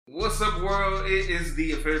What's up, world? It is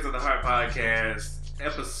the Affairs of the Heart podcast,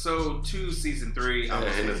 episode 2, season 3. I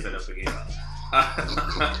almost messed that up again.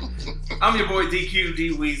 I'm your boy DQ, D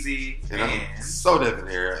Weezy. And I'm so Devin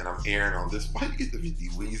here, and I'm Aaron on this. Why you get to be D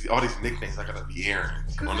Weezy? All these nicknames, I gotta be Aaron.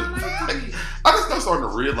 I just now starting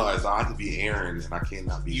to realize I have to be Aaron, and I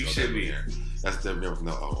cannot be. You should be Aaron. That's Devin.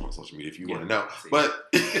 No, on social media if you want to know. See. But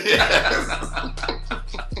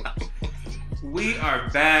we are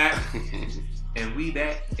back. And we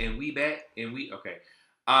back. Okay.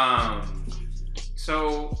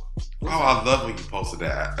 So. I love when you posted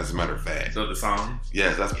that. As a matter of fact. So the song?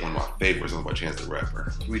 Yes, that's one of my favorites. About Chance the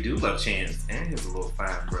Rapper. We do love Chance, and he's a little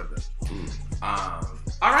fine brother.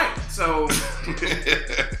 All right, so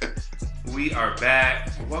we are back.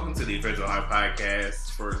 Welcome to the Affairs of the Heart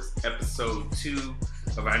podcast for episode 2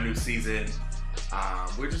 of our new season.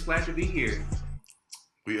 We're just glad to be here.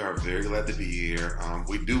 We are very glad to be here.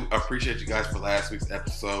 We do appreciate you guys for last week's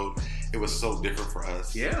episode. It was so different for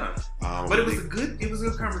us. Yeah. But it was a good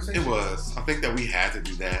conversation. It was. I think that we had to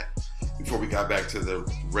do that before we got back to the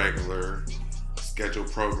regular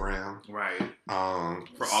scheduled program. Right.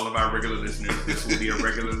 For all of our regular listeners, this will be a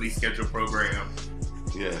regularly scheduled program.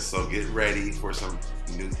 Yeah, so get ready for some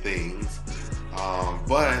new things.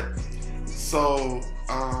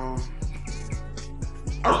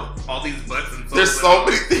 All these butts and there's so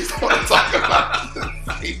many things I want to talk about.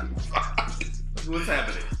 What's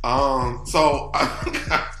happening? So I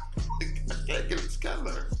can't get it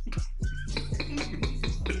together.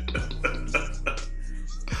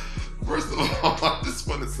 First of all, I just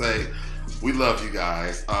want to say we love you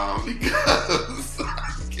guys. Because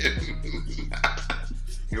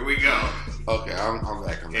here we go. Okay, I'm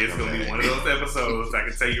back. It's gonna be one of those episodes. I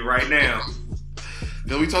can tell you right now.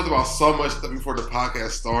 Then we talked about so much stuff before the podcast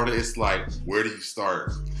started. It's like, where do you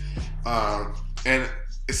start? And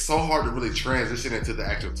it's so hard to really transition into the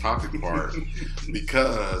actual topic part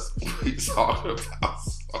because we talked about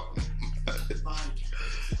so much.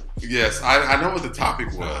 Yes, I know what the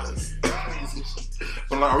topic was.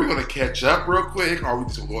 But like, are we going to catch up real quick, or are we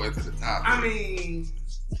just going to go into the topic? I mean,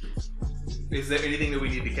 is there anything that we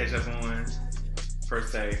need to catch up on, per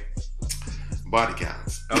se? Body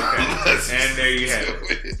counts. Okay. And there you have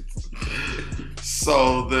it.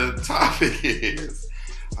 So the topic is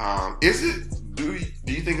do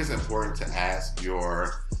you think it's important to ask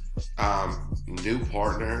your new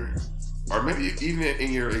partner, or maybe even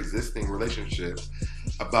in your existing relationship,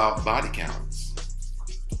 about body counts?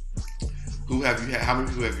 How many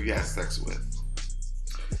people have you had sex with?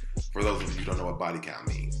 For those of you who don't know what body count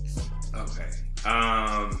means. Okay.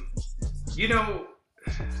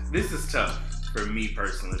 This is tough for me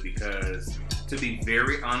personally because, to be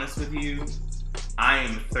very honest with you, I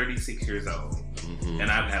am 36 years old, and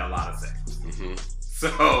I've had a lot of sex. Mm-hmm.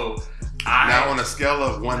 So, now on a scale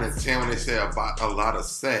of 1 to 10, when they say about a lot of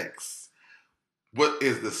sex, what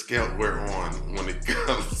is the scale we're on when it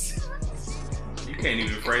comes? You can't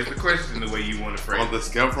even phrase the question the way you want to phrase it. On the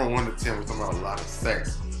scale from 1 to 10, we're talking about a lot of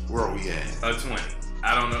sex. Where are we at? A 20.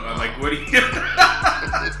 I don't know. Like, what do you...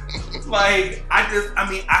 I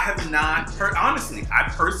have not... Honestly, I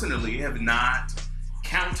personally have not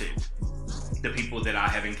counted the people that I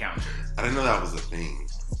have encountered. I didn't know that was a thing.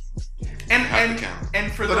 And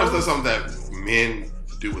for those... That's something that men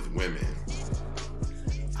do with women.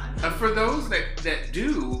 For those that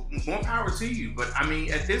do, more power to you. But, I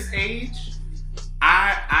mean, at this age...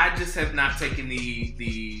 I just have not taken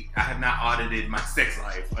I have not audited my sex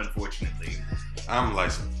life, unfortunately. I'm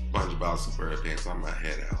like SpongeBob SquarePants. I'm my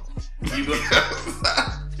head out. You go.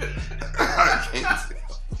 I can't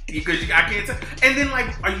tell. Because I can't tell. And then,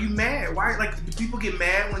 like, are you mad? Why? Like, do people get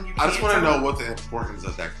mad when you? I just want to know what the importance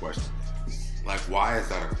of that question is. Like, why is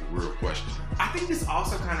that a real question? I think this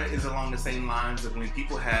also kind of is along the same lines of when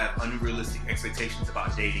people have unrealistic expectations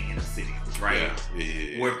about dating in a city, right?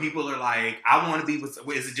 Yeah. Where people are like, I want to be with...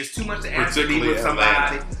 Is it just too much to ask to be with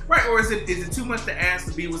somebody? Atlanta. Right, or is it too much to ask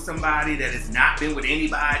to be with somebody that has not been with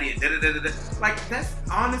anybody? And da-da-da-da-da? Like, that's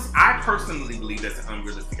honest. I personally believe that's an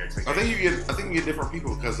unrealistic expectation. I think you get different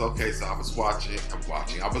people because, okay, so I was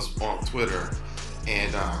on Twitter,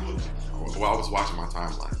 and I was watching my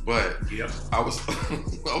timeline, but yep. I was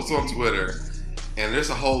on Twitter, and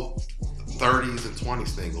there's a whole 30s and 20s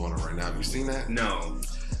thing going on right now. Have you seen that? No.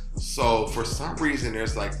 So for some reason,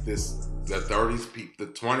 there's like this: the 30s people,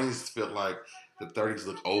 the 20s feel like the 30s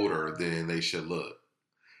look older than they should look,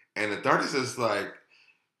 and the 30s is like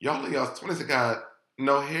y'all 20s have got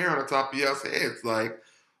no hair on the top of y'all's heads. Like,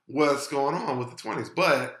 what's going on with the 20s?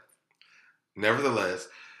 But nevertheless,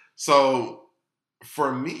 so.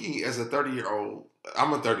 For me, as a 30-year-old,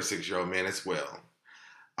 I'm a 36-year-old man as well.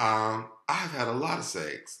 I I've had a lot of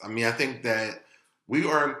sex. I mean, I think that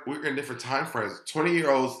we're in different time frames.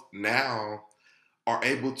 20-year-olds now are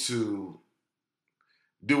able to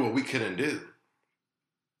do what we couldn't do.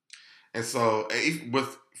 And so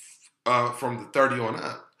with from the 30 on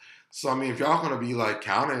up. So I mean, if y'all gonna be like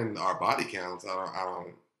counting our body counts, I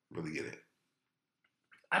don't really get it.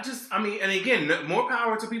 And again, more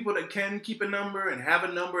power to people that can keep a number and have a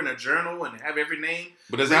number in a journal and have every name.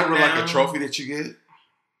 But is that really like a trophy that you get?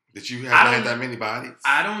 That you haven't had that many bodies?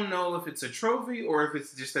 I don't know if it's a trophy or if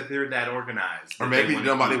it's just that they're that organized. Or maybe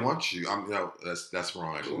nobody wants you. No, that's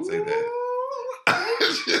wrong. I shouldn't say that.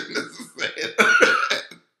 I shouldn't say that.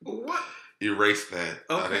 What? Erase that.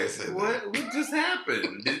 Okay. I didn't say that. What just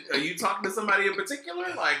happened? Are you talking to somebody in particular?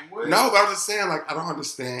 Like what? No, but I'm just saying, like, I don't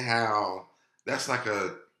understand how that's like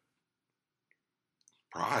a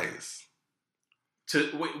prize.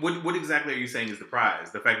 What exactly are you saying is the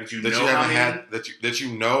prize? The fact that you that know you haven't how many? had that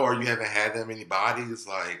you know, or you haven't had that many bodies.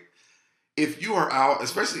 Like, if you are out,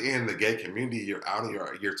 especially in the gay community, you're out and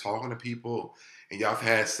you're talking to people, and y'all have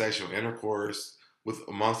had sexual intercourse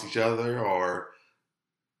amongst each other or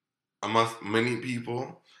amongst many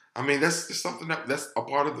people. I mean, that's just something that's a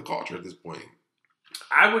part of the culture at this point.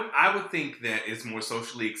 I would think that it's more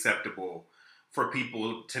socially acceptable for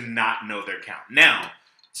people to not know their count. Now,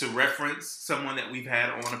 to reference someone that we've had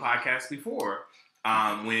on the podcast before,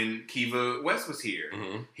 when Kiva West was here,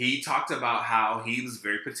 he talked about how he was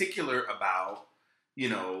very particular about,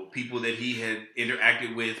 people that he had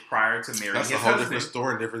interacted with prior to marrying his husband. That's a whole different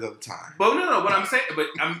story, different other time. But no, what I'm saying,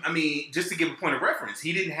 I mean, just to give a point of reference,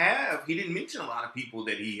 he didn't mention a lot of people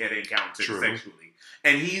that he had encountered sexually.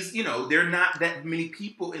 And he's, there are not that many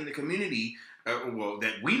people in the community,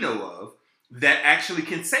 that we know of, that actually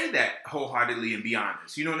can say that wholeheartedly and be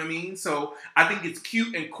honest. You know what I mean? So I think it's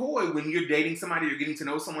cute and coy when you're dating somebody, you're getting to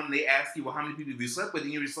know someone, and they ask you, well, how many people have you slept with?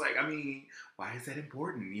 And you're just like, I mean, why is that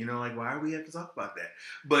important? Like, why do we have to talk about that?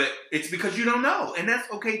 But it's because you don't know. And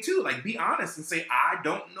that's okay, too. Like, be honest and say, I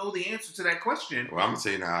don't know the answer to that question. Well, I'm going to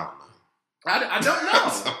say now, I don't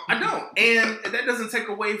know. I don't. And that doesn't take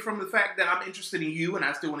away from the fact that I'm interested in you and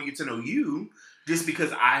I still want to get to know you. Just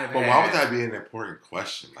because I have But why would that be an important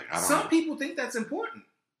question? Like, I don't Some people think that's important.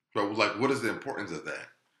 But, like, what is the importance of that?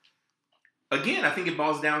 Again, I think it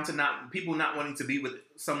boils down to people not wanting to be with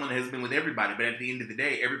someone that has been with everybody. But at the end of the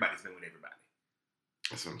day, everybody's been with everybody.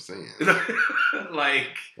 That's what I'm saying. Like...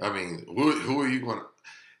 I mean, who are you going to...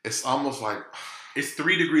 It's almost like... It's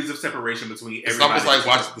 3 degrees of separation between everybody. It's almost like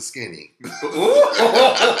watching The Skinny.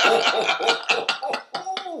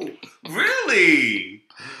 Really?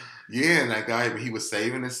 Yeah, and that guy, he was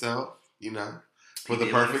saving himself, for the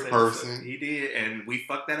perfect person. He did, and we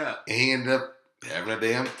fucked that up. And he ended up having a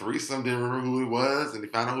damn threesome, didn't remember who he was, and he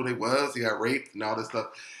found out who they was, he got raped and all this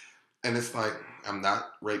stuff. And it's like, I'm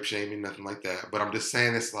not rape shaming, nothing like that, but I'm just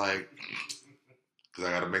saying it's like, because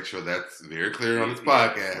I got to make sure that's very clear on this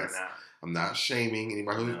podcast. I'm not shaming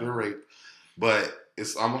anybody who's been raped, but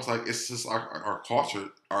it's almost like it's just our culture,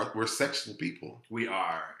 we're sexual people. We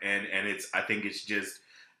are, and I think it's just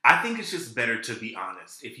better to be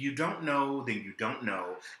honest. If you don't know, then you don't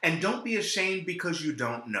know. And don't be ashamed because you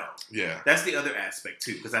don't know. Yeah. That's the other aspect,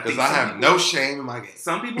 too. Because I have no shame in my game.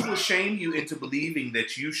 Some people will shame you into believing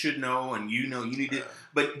that you should know and you need to.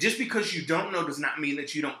 But just because you don't know does not mean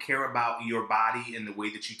that you don't care about your body and the way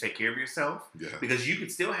that you take care of yourself. Yeah. Because you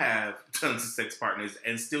could still have tons of sex partners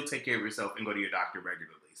and still take care of yourself and go to your doctor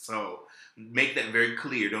regularly. So make that very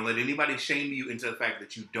clear. Don't let anybody shame you into the fact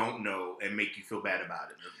that you don't know and make you feel bad about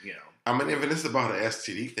it. I mean, even it's about an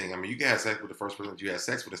STD thing. I mean, you can have sex with the first person that you had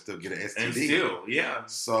sex with and still get an STD. And still, yeah.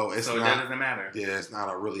 So it doesn't matter. Yeah, it's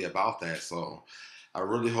not really about that. So I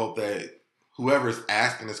really hope that whoever is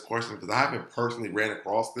asking this question, because I haven't personally ran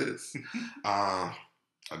across this. I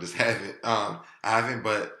just haven't. I haven't,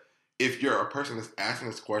 but if you're a person that's asking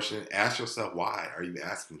this question, ask yourself, why are you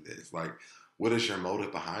asking this? Like, what is your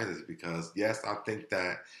motive behind this? Because, yes, I think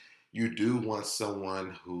that you do want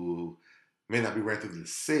someone who may not be ran through the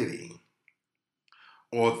city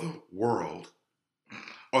or the world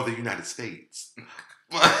or the United States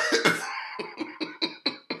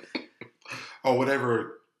or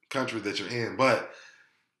whatever country that you're in. But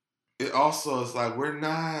it also is like, we're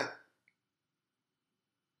not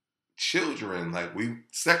children. Like,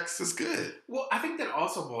 sex is good. Well, I think that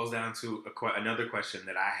also boils down to another question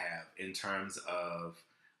that I have in terms of,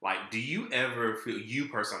 like, do you ever feel, you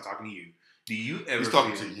personally, I'm talking to you, do you ever He's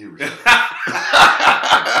talking to you.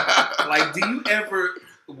 Like, do you ever,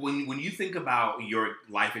 when you think about your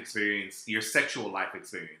life experience, your sexual life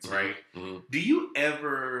experience, right? Mm-hmm. Do you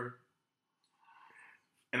ever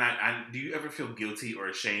And I do you ever feel guilty or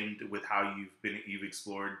ashamed with how you've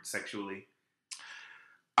explored sexually?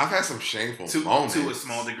 I've had some shameful moments. To a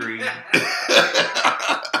small degree.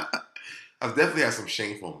 I've definitely had some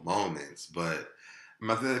shameful moments, but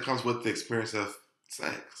I think it comes with the experience of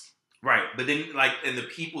sex. Right, but then, like, and the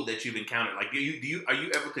people that you've encountered, like, are you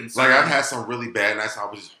ever concerned? Like, I've had some really bad nights. I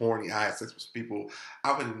was just horny. I had sex with people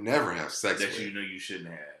I would never have sex with. That you know you shouldn't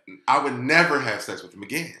have. I would never have sex with them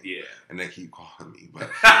again. Yeah, and they keep calling me, but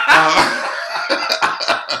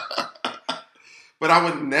but I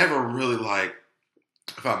would never really like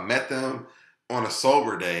if I met them on a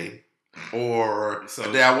sober day or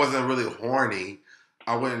a day I wasn't really horny.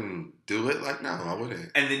 I wouldn't do it. Like, no, I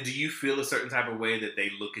wouldn't. And then do you feel a certain type of way that they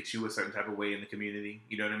look at you a certain type of way in the community?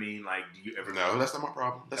 You know what I mean? Like, do you ever... No, that's not my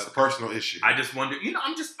problem. That's a personal issue. I just wonder,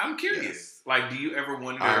 I'm curious. Yes. Like, do you ever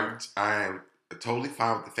wonder... I am totally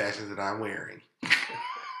fine with the fashions that I'm wearing.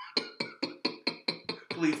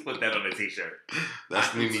 Please put that on a t-shirt.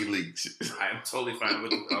 That's Nene Leakes. I am totally fine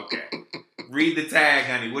with it. Okay. Read the tag,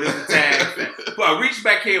 honey. What is the tag? Well, reach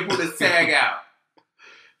back here and pull this tag out.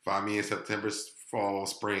 Find me in September, fall,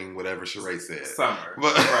 spring, whatever Sheree said. Summer.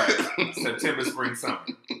 Right. September, spring, summer.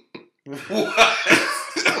 What?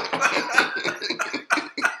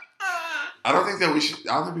 I don't think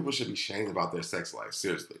people should be shamed about their sex life.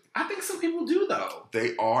 Seriously. I think some people do, though.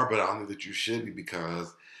 They are, but I don't think that you should be,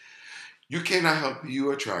 because you cannot help who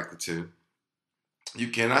you're attracted to. You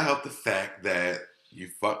cannot help the fact that you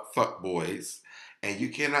fuck boys. And you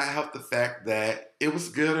cannot help the fact that it was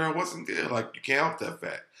good or it wasn't good. Like, you can't help that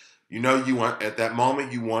fact. You know, at that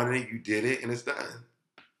moment, you wanted it, you did it, and it's done.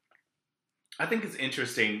 I think it's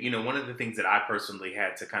interesting. You know, one of the things that I personally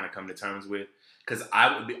had to kind of come to terms with, because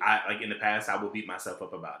like in the past, I would beat myself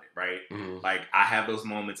up about it, right? Mm-hmm. Like, I have those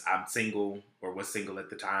moments, I'm single or was single at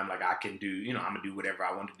the time. Like, I can do, I'm going to do whatever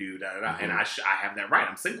I want to do, Mm-hmm. and I have that right.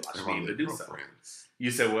 I'm single. I should be able to do so.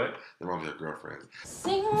 You said what? They're wrong with their girlfriends.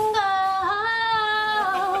 Single,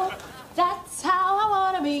 that's how I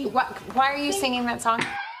want to be. Why are you singing that song?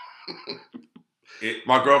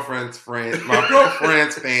 My girlfriend's fans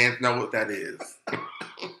know what that is.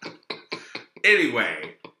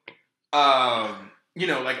 Anyway,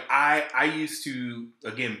 like I used to,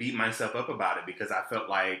 again, beat myself up about it because I felt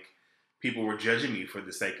like people were judging me for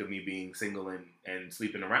the sake of me being single and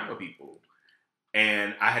sleeping around with people.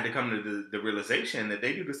 And I had to come to the realization that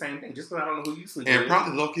they do the same thing, just because I don't know who you sleep with. And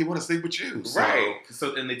probably low-key want to sleep with you. So. Right.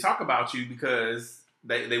 So, and they talk about you because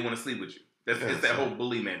they want to sleep with you. It's that whole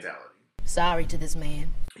bully mentality. Sorry to this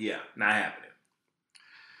man. Yeah, not happening.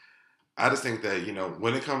 I just think that,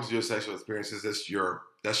 when it comes to your sexual experiences, that's your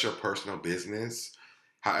personal business.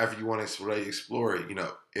 However you want to explore it,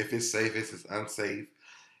 if it's safe, if it's unsafe,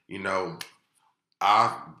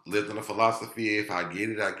 I've lived on a philosophy, if I get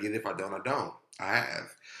it, I get it. If I don't, I don't. I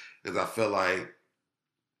have. Because I feel like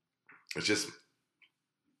it's just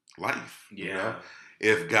life. Yeah.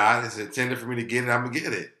 If God is intended for me to get it, I'm going to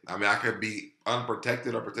get it. I mean, I could be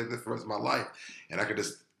unprotected or protected for the rest of my life. And I could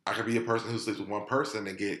be a person who sleeps with one person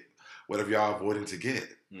and get whatever y'all avoiding to get.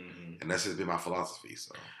 Mm-hmm. And that's just been my philosophy.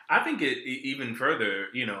 So I think it even further,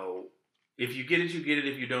 if you get it, you get it.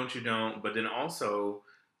 If you don't, you don't. But then also,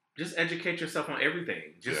 just educate yourself on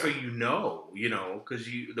everything, so you know, because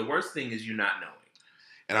the worst thing is you not knowing.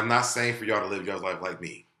 And I'm not saying for y'all to live your life like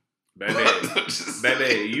me.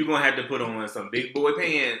 Baby, you going to have to put on some big boy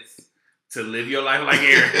pants to live your life like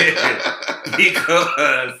Aaron.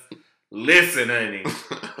 Because, listen, honey,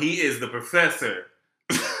 he is the professor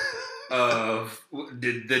of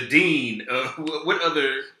the dean. What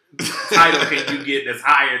other title can you get that's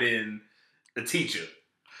higher than the teacher?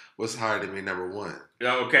 What's higher than me, number one?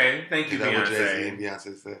 Okay, thank you, Beyonce. What Jay-Z and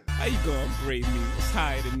Beyonce said? How you gonna grade me? What's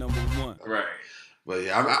higher than number one? Right. But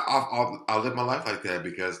yeah, I'll live my life like that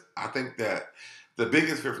because I think that the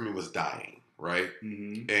biggest fear for me was dying, right?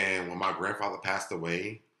 Mm-hmm. And when my grandfather passed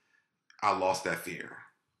away, I lost that fear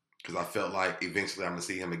because I felt like eventually I'm gonna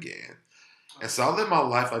see him again. And so I lived my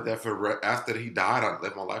life like that after he died. I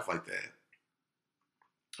lived my life like that.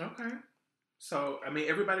 Okay. So, I mean,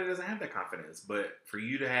 everybody doesn't have that confidence, but for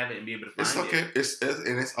you to have it and be able to find it. It's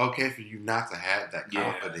okay for you not to have that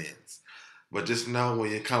confidence. Yeah. But just know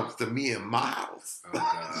when it comes to me and my house.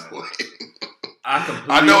 Oh,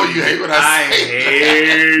 I know you hate when I say that.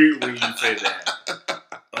 hate when you say that.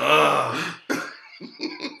 Ugh.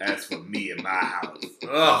 That's for me and my house.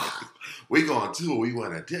 Ugh. We going to, we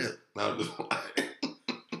want to do. No, just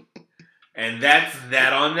and that's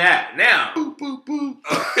that on that. Now, boop, boop, boop.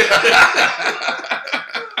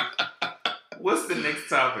 What's the next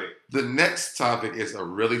topic? The next topic is a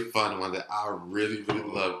really fun one that I really, really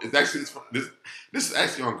love. It's actually this is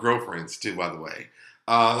actually on Girlfriends too, by the way.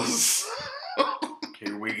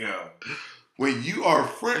 Here we go. When you are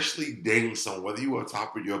freshly dating someone, whether you are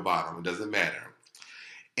top or you're bottom, it doesn't matter,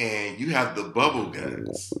 and you have the bubble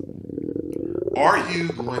guts, are you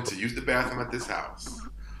going to use the bathroom at this house?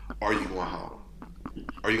 Or are you going home?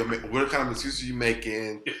 Are you gonna make, what kind of excuses are you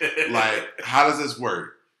making? Like, how does this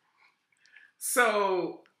work?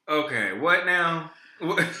 So, okay, what now?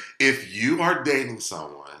 If you are dating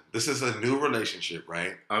someone, this is a new relationship,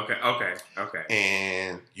 right? Okay.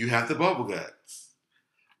 And you have the bubble guts.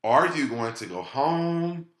 Are you going to go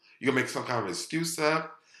home? You gonna make some kind of excuse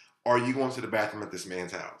up? Or are you going to the bathroom at this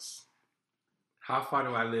man's house? How far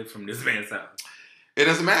do I live from this man's house? It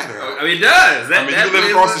doesn't matter. I mean, it does. You can live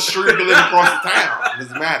across the street, you can live across the town. It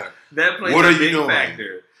doesn't matter. That plays What a are you big doing?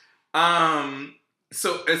 factor.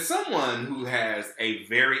 So as someone who has a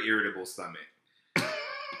very irritable stomach,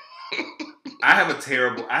 I have a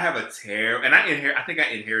terrible, and I think I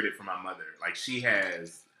inherited from my mother. Like, she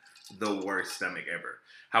has the worst stomach ever.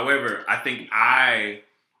 However, I think I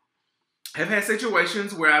have had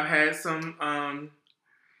situations where I've had some,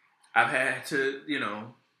 I've had to,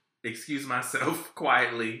 excuse myself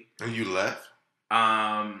quietly. And you left?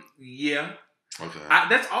 Yeah. Okay.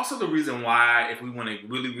 That's also the reason why, if we want to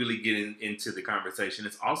really, really get into the conversation,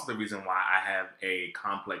 it's also the reason why I have a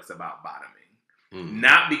complex about bottoming. Mm-hmm.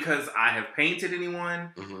 Not because I have painted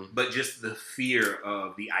anyone, Mm-hmm. but just the fear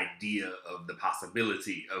of the idea of the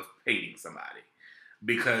possibility of painting somebody.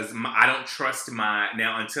 Because I don't trust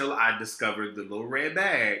now until I discovered the little red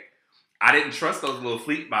bag, I didn't trust those little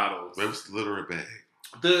Fleet bottles. Where was the little red bag?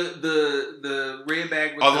 The red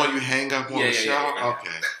bag with Oh, the one you hang up on the shower? Yeah.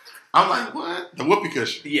 Okay. I'm like, what? The whoopee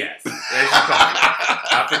cushion. Yes, as you called it.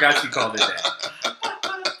 I forgot you called it that.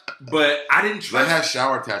 But I didn't trust. That has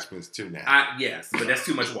shower attachments too now. Yes, but that's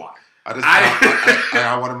too much water.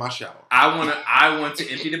 I wanted my shower. I want to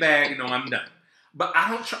empty the bag and know I'm done. But I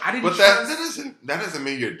didn't But trust. that doesn't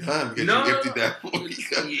mean you're done because No, you emptied that whoopee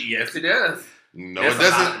cushion. Yes, it does. No, it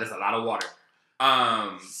doesn't. That's a lot of water.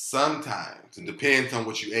 Sometimes it depends on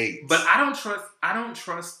what you ate. But I didn't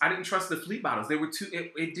trust the Fleet bottles. They were too.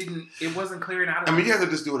 It wasn't clearing out. I mean, you have to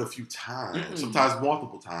just do it a few times. Mm-mm. Sometimes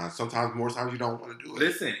multiple times. Sometimes more times you don't want to do it.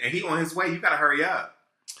 Listen, and he on his way. You gotta hurry up.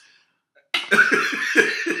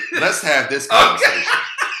 Let's have this conversation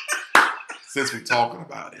since we're talking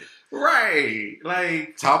about it. Right,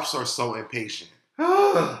 like Tops are so impatient,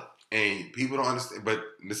 and people don't understand. But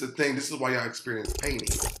this is the thing. This is why y'all experience painting.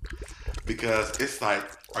 Because it's like,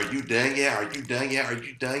 are you done yet? Are you done yet? Are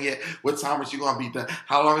you done yet? What time is you going to be done?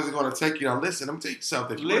 How long is it going to take you? Now, listen, I'm going to tell you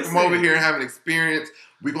something. If you come over here and have an experience,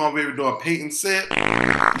 we're going to be able to do a paint and sip.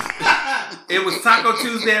 It was Taco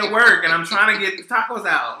Tuesday at work, and I'm trying to get tacos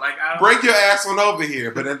out. Like, Bring your ass on over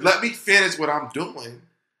here, but then let me finish what I'm doing.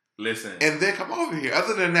 Listen. And then come over here.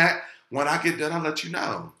 Other than that, when I get done, I'll let you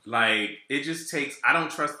know. Like, it just takes, I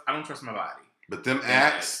don't trust my body. But them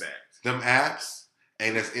apps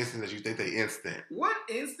ain't as instant as you think they instant. What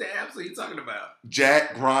instant apps are you talking about?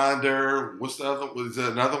 Jack, Grindr, what's the other? Was there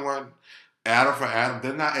another one? Adam for Adam.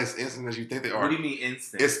 They're not as instant as you think they are. What do you mean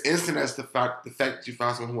instant? It's instant as the fact that you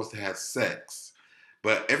find someone who wants to have sex.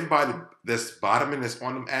 But everybody that's bottoming that's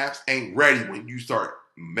on them apps ain't ready when you start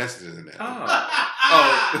messaging them.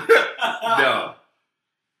 Oh, no.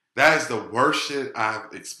 That is the worst shit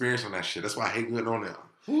I've experienced on that shit. That's why I hate getting on them.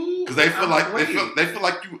 Because they feel like they feel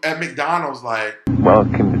like you at McDonald's like,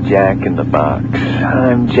 welcome to Jack in the Box.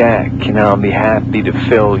 I'm Jack, and I'll be happy to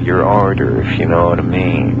fill your order if you know what I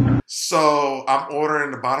mean. So I'm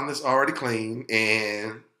ordering the bottom that's already clean,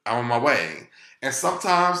 and I'm on my way. And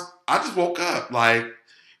sometimes I just woke up like,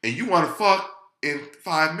 and you want to fuck in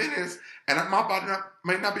 5 minutes, and my body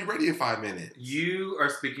may not be ready in 5 minutes. You are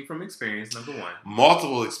speaking from experience, number one.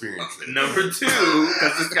 Multiple experiences. Number two,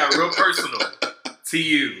 because this got real personal to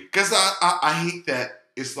you. Because I hate that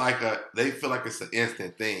it's like they feel like it's an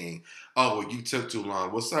instant thing. Oh, well, you took too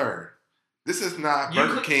long. Well, sir, this is not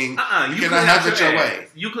Burger King. You cannot have it your way.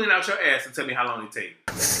 You clean out your ass and tell me how long it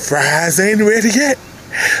takes. Fries ain't ready yet.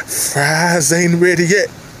 Fries ain't ready yet.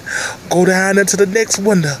 Go down into the next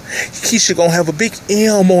window. Keisha gonna have a big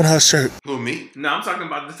M on her shirt. Who, me? No, I'm talking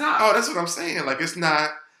about the top. Oh, that's what I'm saying. Like, it's not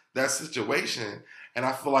that situation. And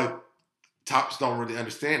I feel like tops don't really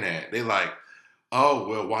understand that. They like, oh,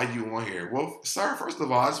 well, why you on here? Well, sir, first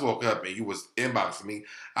of all, I just woke up and you was inboxing me.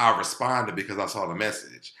 I responded because I saw the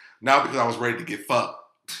message. Not because I was ready to get fucked.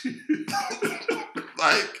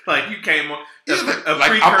 like you came on.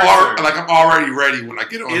 I'm already ready when I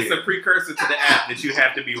get on here. It's a precursor to the app that you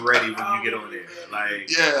have to be ready when you get on there. Like,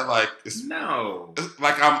 yeah, like it's no. It's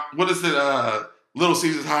like what is it? Little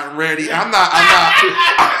Caesars hot and ready. I'm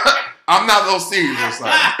I'm not those serious or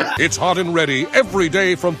something. It's hot and ready every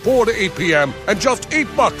day from 4 to 8 p.m. and just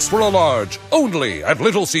 $8 for a large. Only at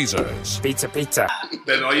Little Caesars. Pizza, pizza.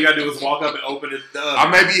 Then all you gotta do is walk up and open it. I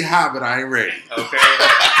may be hot, but I ain't ready. Okay.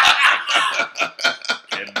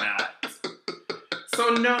 Cannot. So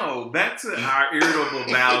no, back to our irritable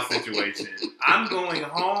bowel situation. I'm going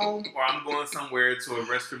home or I'm going somewhere to a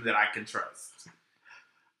restroom that I can trust.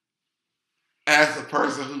 As a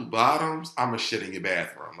person who bottoms, I'm a shit in your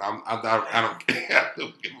bathroom. I don't care. I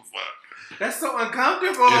don't give a fuck. That's so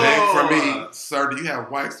uncomfortable. It ain't for me. Sir, do you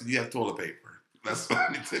have wipes or do you have toilet paper? That's what I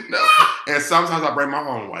need to know. And sometimes I bring my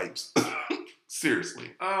own wipes.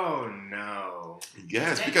 Seriously. Oh, no.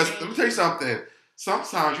 Yes, because let me tell you something.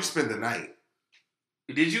 Sometimes you spend the night.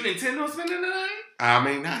 Did you intend on spending the night? I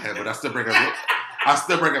mean, not have, but I still bring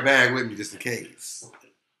a bag with me just in case.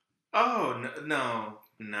 Oh, no.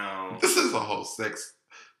 This is a whole sex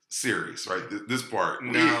series, right? This part.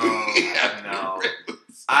 No.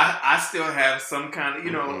 I still have some kind of,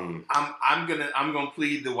 you know, I'm gonna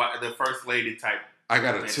plead the first lady type. I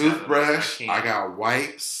got a toothbrush. I got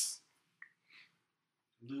wipes.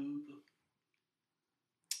 Well,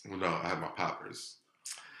 no, I have my poppers.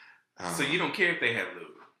 So you don't care if they have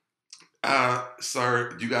lube?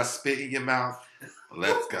 Sir, you got spit in your mouth?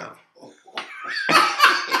 Let's go.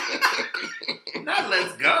 Not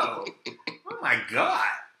let's go. Oh my God.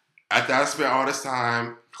 After I spent all this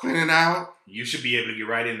time cleaning out, you should be able to get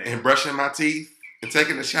right in there. And brushing my teeth and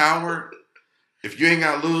taking a shower. If you ain't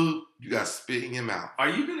got lube, you got spit in your mouth. Are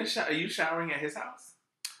you are you showering at his house?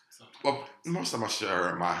 Well, most of them I shower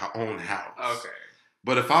at my own house. Okay.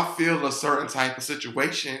 But if I feel a certain type of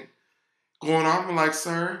situation going on, I'm like,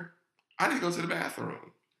 sir, I need to go to the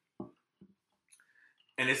bathroom.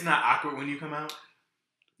 And it's not awkward when you come out?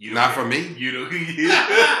 Not for me. You don't.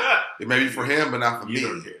 It may be for him, but not for me. You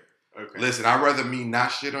don't care. Okay. Listen, I'd rather me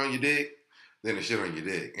not shit on your dick than to shit on your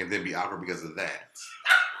dick and then be awkward because of that.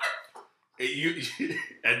 You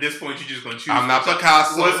at this point, you're just gonna choose. I'm not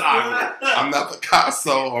Picasso. What's awkward? I'm not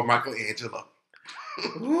Picasso or Michelangelo.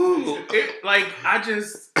 Ooh, I don't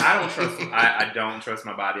trust. I don't trust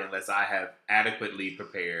my body unless I have adequately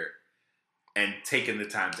prepared and taken the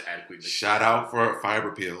time to adequately. Shout out for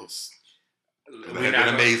fiber pills. They've been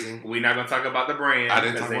amazing. We're not gonna talk about the brand. I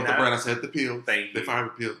didn't talk about the brand. I said the pills. Thank you. The fiber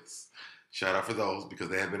pills. Shout out for those because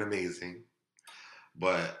they have been amazing.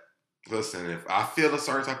 But listen, if I feel a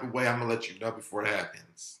certain type of way, I'm gonna let you know before it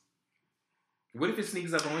happens. What if it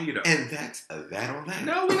sneaks up on you though? And that's that on that.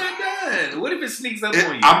 No, we're not done. What if it sneaks up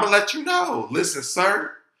on you? I'm gonna let you know. Listen,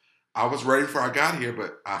 sir, I was ready before I got here,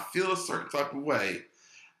 but I feel a certain type of way.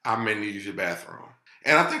 I may need to use your bathroom.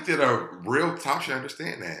 And I think that a real top should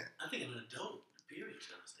understand that. I think an adult, period,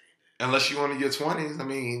 should understand that. Unless you're in your 20s, I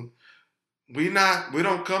mean, we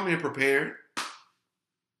don't come here prepared.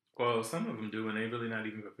 Well, some of them do, and they really not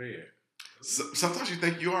even prepared. Sometimes you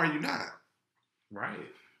think you are, and you're not. Right.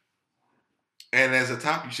 And as a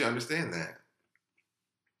top, you should understand that.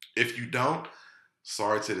 If you don't,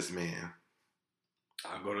 sorry to this man.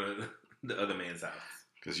 I'll go to the other man's house.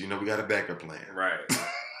 Because you know we got a backup plan. Right.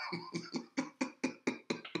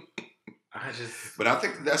 But I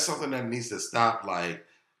think that's something that needs to stop. Like,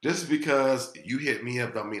 just because you hit me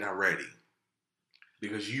up don't mean I'm ready.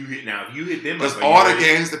 Because if you hit them because up. all the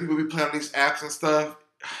games that people be playing on these apps and stuff,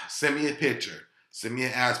 send me a picture. Send me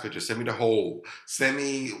an ass picture. Send me the hole. Send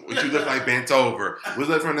me what you look like bent over. What you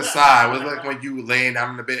look from the side. What you look like when you laying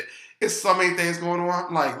down in the bed. It's so many things going on.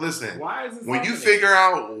 I'm like, listen, why is this when you happening? figure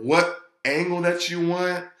out what angle that you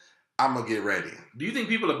want, I'm going to get ready. Do you think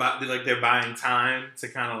people they're buying time to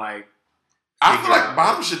kind of like... I feel like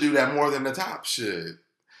bottom should do that more than the top should.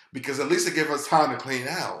 Because at least it gives us time to clean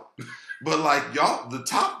out. But like y'all, the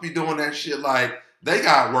top be doing that shit like they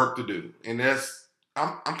got work to do. And that's,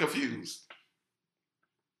 I'm confused.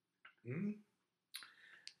 Mm-hmm.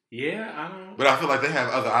 Yeah, I don't... But I feel like they have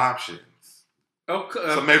other options. Okay,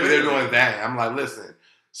 so maybe they're doing that. I'm like, listen,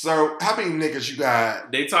 so how many niggas you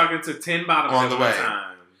got? They talking to 10 bottoms on at the one way. time.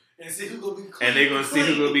 And see who gonna be clean. And they're gonna see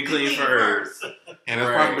who gonna be clean first. And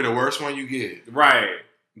that's probably the worst one you get. Right.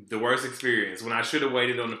 The worst experience. When I should have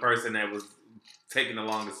waited on the person that was taking the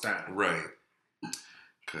longest time. Right.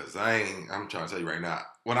 Cause I'm trying to tell you right now.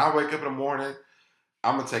 When I wake up in the morning,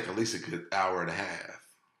 I'm gonna take at least a good hour and a half.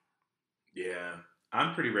 Yeah.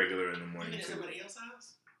 I'm pretty regular in the morning too. Somebody else's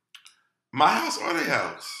house? My house or their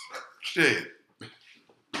house? Shit.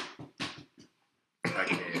 I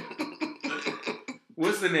can't.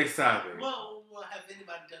 What's the next topic? Well, have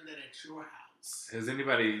anybody done that at your house? Has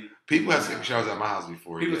anybody... People have taken showers at my house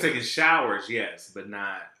before. People taking showers, yes, but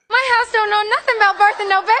not... My house don't know nothing about birthing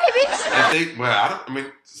no babies.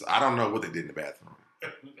 I don't know what they did in the bathroom.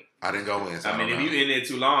 I didn't go in. So I mean, if you in there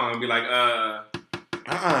too long, I'll be like,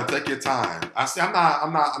 take your time. I see. I'm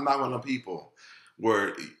not one of them people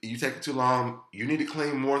where you take it too long. You need to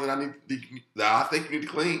clean more than I think you need to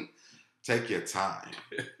clean. Take your time.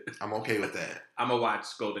 I'm okay with that. I'm gonna watch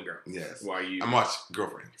Golden Girls. Yes. While you? I'm watching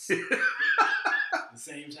Girlfriends. At the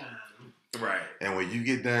same time. Right. And when you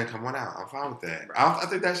get done, come on out. I'm fine with that. Right. I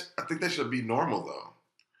think that should be normal though.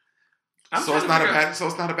 So it's not a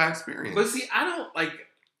bad experience. But see,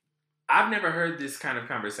 I've never heard this kind of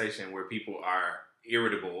conversation where people are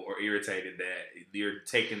irritable or irritated that you're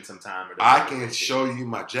taking some time. I can show you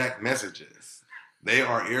my Jack messages. They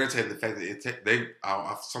are irritated the fact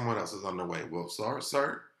that someone else is on their way. Well, sorry,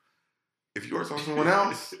 sir. If you are talking to someone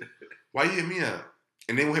else, why you hit me up?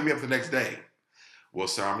 And then we'll hit me up the next day. Well,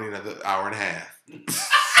 sir, I'm gonna need another hour and a half.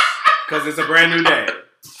 Because it's a brand new day.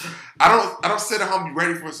 I don't sit at home be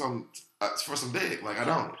ready for some dick. Like I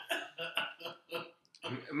don't.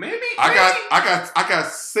 Maybe I got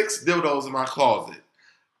 6 dildos in my closet.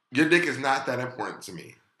 Your dick is not that important to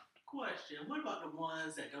me. Question: what about the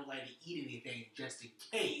ones that don't like to eat anything just in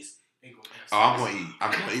case they go have sex?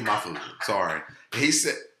 I'm gonna eat my food. Sorry. He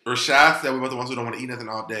said Rashad said we're the ones who don't want to eat nothing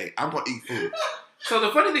all day. I'm gonna eat food. So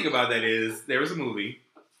the funny thing about that is there was a movie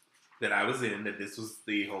that I was in that this was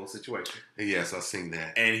the whole situation. Yes, I've seen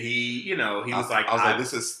that. And he was like, I was like,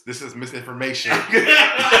 this is misinformation.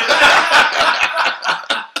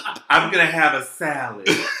 I'm gonna have a salad,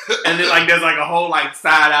 and then there's a whole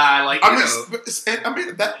side eye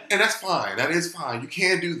that's fine. That is fine. You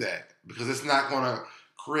can do that because it's not gonna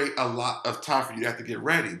create a lot of time for you to have to get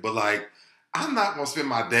ready. But I'm not gonna spend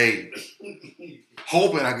my day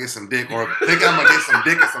hoping I get some dick or thinking I'm gonna get some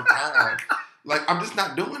dick at some time. I'm just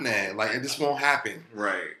not doing that. It just won't happen.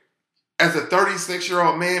 Right. As a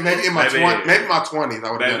 36-year-old man, maybe in my 20s, maybe my 20s,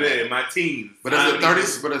 I would have done that. In my teens. But as a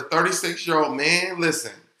 36-year-old man,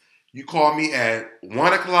 listen. You call me at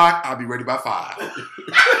 1 o'clock, I'll be ready by 5.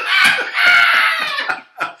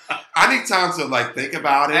 I need time to think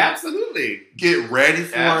about it. Absolutely. Get ready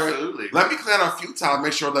for Absolutely. it. Let me clean out a few times.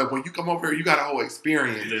 Make sure that when you come over here, you got a whole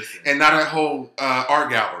experience. Listen. And not a whole art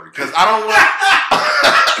gallery. Because I don't want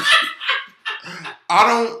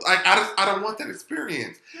I don't want that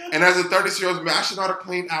experience. And as a 30-year-old man, I should know how to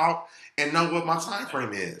clean out and know what my time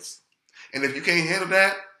frame is. And if you can't handle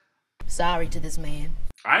that, Sorry to this man.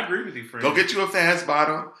 I agree with you, friend. go get you a fast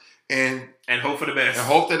bottom and hope for the best. And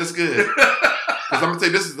hope that it's good. Because I'm going to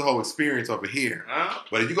tell you, this is the whole experience over here.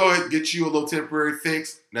 But if you go ahead and get you a little temporary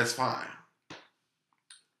fix, that's fine.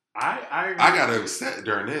 I got upset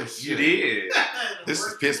during this. You did. This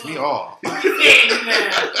has pissed me off.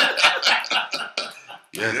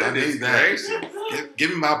 Yes, I need that. Give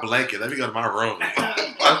me my blanket. Let me go to my room.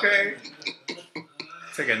 Okay.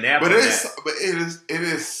 Take a nap. But it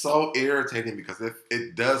is so irritating because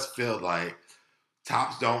it does feel like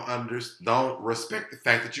tops don't respect the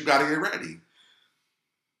fact that you got to get ready.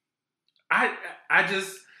 I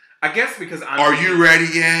guess because I'm. Are you ready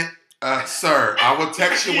yet, sir? I will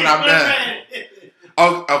text you when I'm done.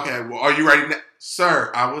 Oh, okay. Well, are you ready,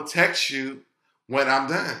 sir? I will text you when I'm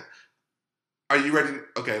done. Are you ready?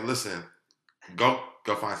 Okay, listen. Go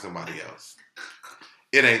find somebody else.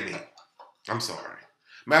 It ain't me. I'm sorry.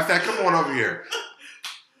 Matter of fact, come on over here.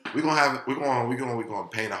 We're gonna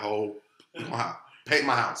paint paint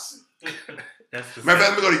my house. That's the Matter of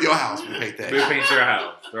fact, let me go to your house. We paint that. We'll paint your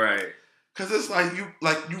house, right? Because it's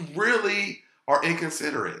you really are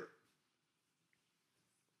inconsiderate.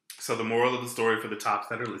 So the moral of the story for the tops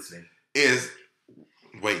that are listening is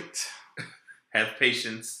wait, have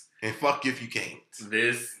patience, and fuck if you can't.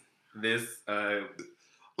 This. Let's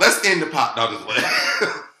end the pot. No, this way.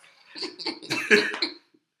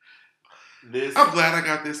 I'm glad I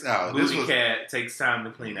got this out. Booty cat takes time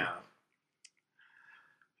to clean out.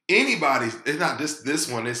 Anybody's, it's not just this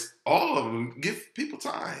one, it's all of them. Give people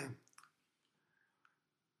time.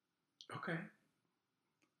 Okay.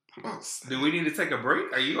 Come on. Do we need to take a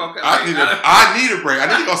break? Are you okay? I need a break. I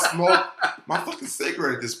need to go smoke my fucking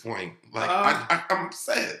cigarette at this point. I'm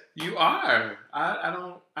upset. You are.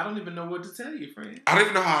 I don't even know what to tell you, friend. I don't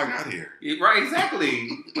even know how I got here. Right, exactly.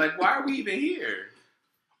 Why are we even here?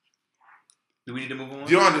 Do we need to move on?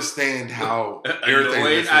 You don't understand how irritating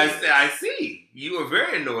this is. I see. You were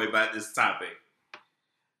very annoyed about this topic.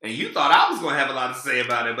 And you thought I was going to have a lot to say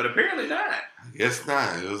about it, but apparently not. Guess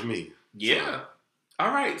not. It was me. Yeah. So.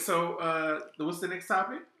 All right. So what's the next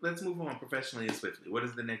topic? Let's move on professionally and swiftly. What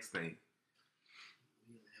is the next thing?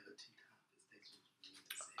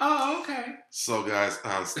 Oh, okay. So, guys,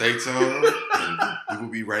 stay tuned. And we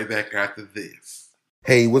will be right back after this.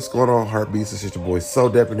 Hey, what's going on, Heartbeats? It's your boy, So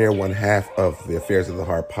Debonair, one half of the Affairs of the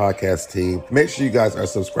Heart podcast team. Make sure you guys are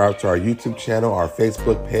subscribed to our YouTube channel, our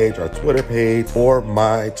Facebook page, our Twitter page, or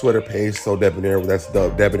my Twitter page, So Debonair. That's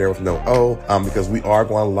Debonair with no O, because we are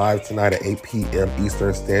going live tonight at 8 p.m.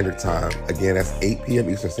 Eastern Standard Time. Again, that's 8 p.m.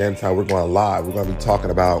 Eastern Standard Time. We're going live. We're going to be talking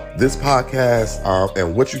about this podcast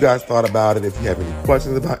and what you guys thought about it. If you have any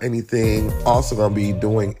questions about anything, also going to be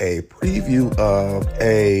doing a preview of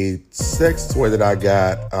a sex toy that I got.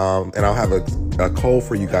 And I'll have a code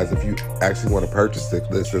for you guys if you actually want to purchase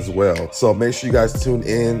this as well. So make sure you guys tune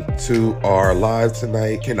in to our live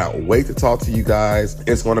tonight. Cannot wait to talk to you guys.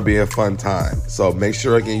 It's going to be a fun time. So make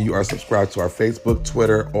sure, again, you are subscribed to our Facebook,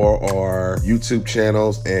 Twitter, or our YouTube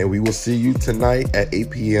channels. And we will see you tonight at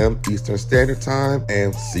 8 p.m. Eastern Standard Time.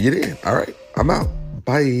 And see you then. All right, I'm out.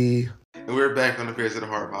 Bye. And we're back on the Affairs of the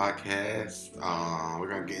Heart podcast. We're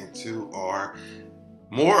going to get into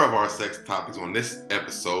more of our sex topics on this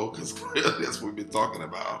episode, because clearly that's what we've been talking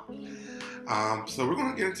about. So we're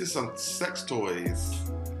going to get into some sex toys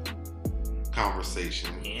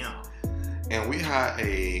conversation. Yeah. And we had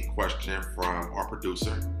a question from our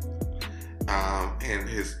producer and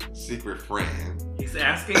his secret friend. He's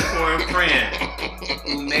asking for a friend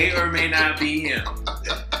who may or may not be him.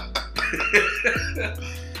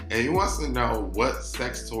 And he wants to know, what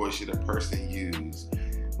sex toy should a person use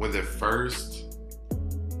when they're first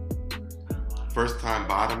time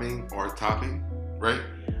bottoming or topping, right?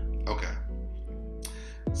 Okay.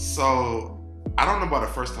 So, I don't know about a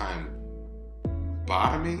first time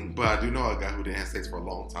bottoming, but I do know a guy who didn't have sex for a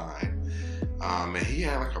long time. And he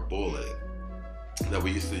had like a bullet that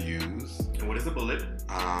we used to use. And what is a bullet?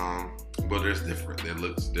 Well, there's different. It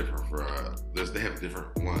looks different for, they have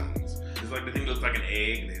different ones. It's like the thing that looks like an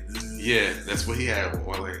egg. Yeah, that's what he had.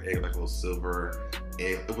 One like an egg, like a little silver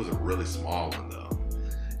egg. It was a really small one though.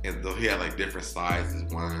 And though he had like different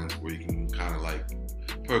sizes, ones where you can kind of like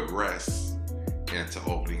progress into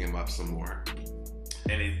opening him up some more.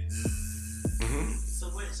 And it.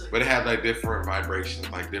 But it had like different vibrations,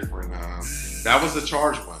 like different. That was the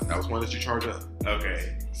charge one. That was one that you charge up.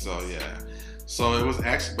 Okay. So yeah. So it was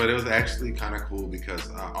actually kind of cool because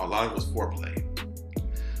a lot of it was foreplay.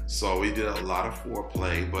 So we did a lot of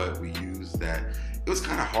foreplay, but we used that. It was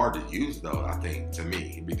kind of hard to use though, I think, to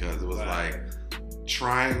me, because it was like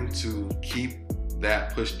trying to keep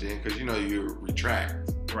that pushed in, because you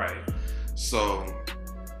retract. Right. So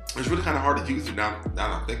it's really kind of hard to use it now that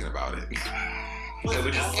I'm thinking about it. It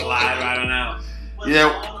would just slide right on out.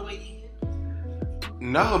 Yeah.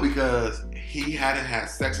 No, because he hadn't had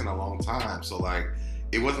sex in a long time. So like,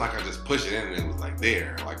 it wasn't like I just pushed it in and it was like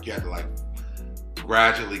there. Like you had to like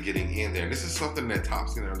gradually getting in there. And this is something that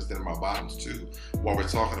Tom's gonna understand about bottoms too, while we're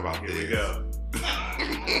talking about this. Here we go.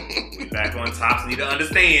 We back on Tops Need to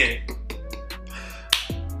Understand.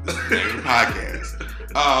 This is the name of the podcast.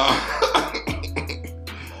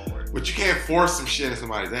 But you can't force some shit in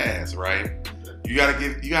somebody's ass, right? You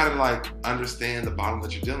gotta like understand the bottom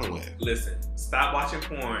that you're dealing with. Listen, stop watching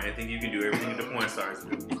porn and think you can do everything that the porn stars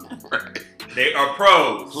do. Right. They are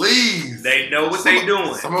pros. Please. They know what they're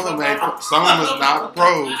doing. Some of them is not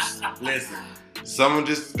pros. Listen. Some of them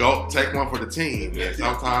just go take one for the team, and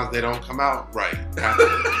sometimes they don't come out right.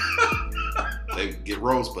 They get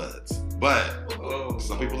rosebuds. But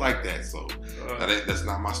some people like that, so that's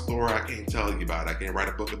not my story. I can't tell you about it. I can't write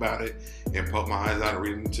a book about it and poke my eyes out and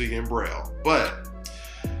read it to you in Braille. But,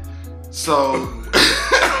 so...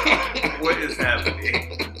 What is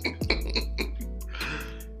happening?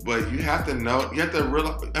 But you have to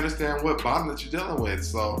really understand what bottom that you're dealing with.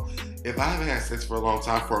 So, if I haven't had sex for a long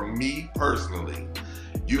time, for me personally,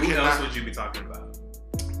 Who else would you be talking about?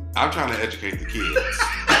 I'm trying to educate the kids.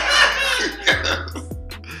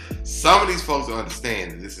 Some of these folks don't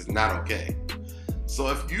understand that this is not okay. So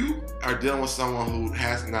if you are dealing with someone who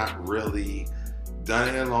has not really done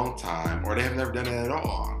it in a long time, or they have never done it at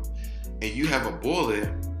all, and you have a bullet,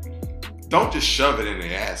 don't just shove it in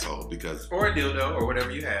their asshole, because or a dildo or whatever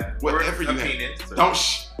you have, whatever or you a have. penis.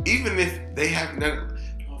 Don't even if they have never.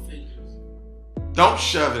 Don't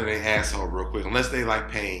shove it in their asshole real quick, unless they like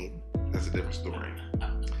pain. That's a different story.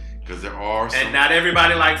 Because there are some, and not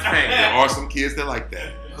everybody likes pain. There are some kids that like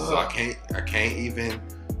that. So I can't even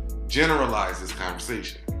generalize this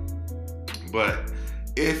conversation. But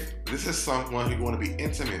if this is someone you want to be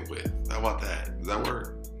intimate with, how about that? Does that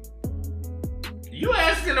work? You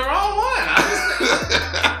asking the wrong one.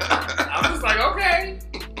 I'm just like, okay.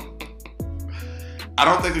 I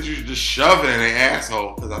don't think that you should just shove it in their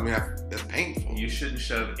asshole, because I mean that's painful. You shouldn't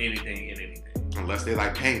shove anything in anything. Unless they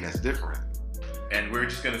like pain, that's different. And we're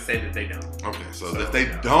just gonna say that they don't. Okay, so if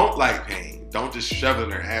they don't like pain, don't just shove it in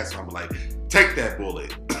their asshole. I'm like, take that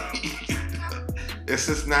bullet. It's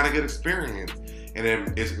just not a good experience. And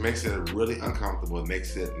it makes it really uncomfortable. It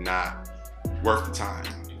makes it not worth the time.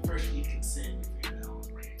 First, you consent if you're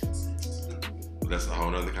not grant consent. That's a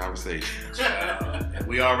whole nother conversation.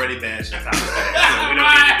 We already bashed Thomas Banks, so we don't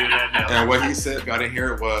need to do that now. And what he said, if y'all didn't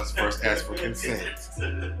hear it, was first ask for consent.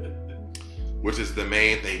 Which is the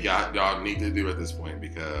main thing y'all need to do at this point,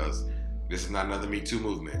 because this is not another Me Too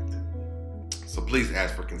movement. So please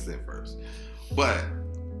ask for consent first. But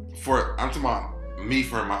I'm talking about me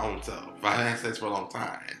for my own self. If I haven't had sex for a long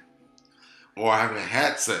time, or I haven't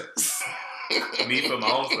had sex. Me for my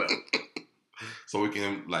own self. So we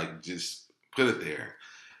can like just put it there.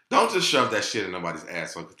 Don't just shove that shit in nobody's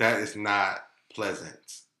asshole, because that is not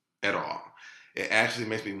pleasant at all. It actually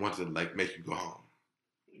makes me want to like make you go home.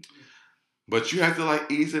 But you have to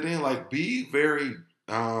like ease it in, like be very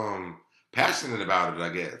passionate about it, I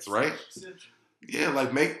guess, right? Yeah,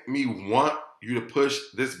 like make me want you to push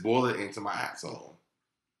this bullet into my asshole.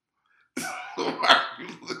 Why are you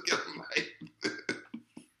looking like this?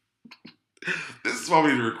 This is why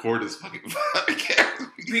we need to record this fucking podcast.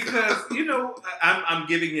 Because, you know, I'm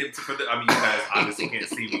giving it for the, I mean, you guys obviously can't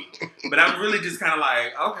see me, but I'm really just kind of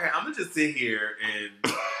like, okay, I'm going to just sit here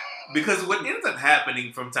and, because what ends up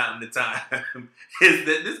happening from time to time is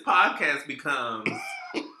that this podcast becomes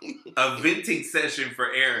a venting session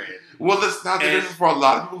for Aaron. Well, it's not the difference for a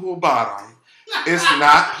lot of people who are bottom. It's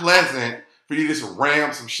not pleasant for you to just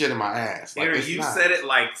ram some shit in my ass. Like, Aaron, you said it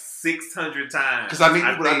like 600 times. Because I need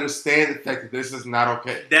people to understand the fact that this is not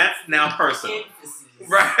okay. That's now personal.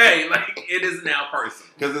 Right, like it is now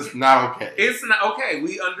personal. Because it's not okay. It's not okay.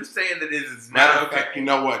 We understand that it is not okay. Fact, you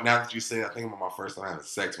know what? Now that you say it, I think about my first time having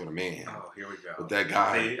sex with a man. Oh, here we go. With that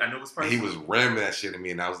guy. See, I know it's personal. He was ramming that shit at me,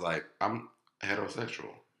 and I was like, I'm heterosexual.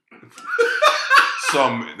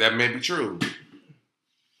 So that may be true.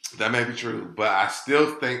 That may be true. But I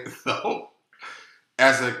still think, though,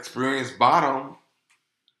 as an experienced bottom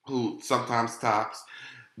who sometimes tops,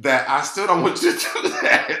 that I still don't want you to do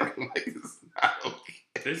that. Like, it's not okay.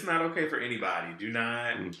 It's not okay for anybody. Do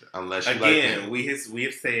not. Unless you again, like we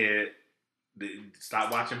have said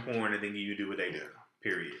stop watching porn and then you do what they do.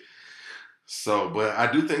 Period. So, but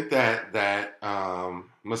I do think that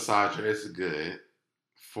massager is good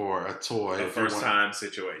for a toy. A first time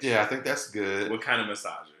situation. Yeah, I think that's good. What kind of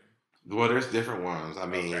massager? Well, there's different ones. I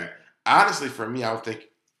mean, honestly, for me, I would think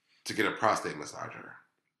to get a prostate massager.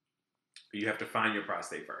 You have to find your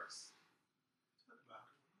prostate first.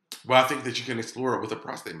 Well, I think that you can explore it with a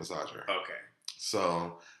prostate massager. Okay.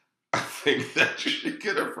 So, I think that you should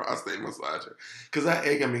get a prostate massager. Because that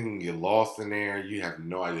egg, I mean, you can get lost in there. You have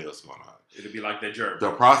no idea what's going on. It'll be like that jerk.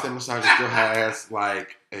 The prostate massager still has,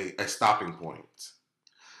 like, a stopping point.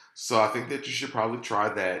 So, I think that you should probably try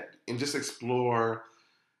that and just explore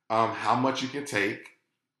how much you can take.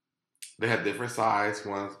 They have different size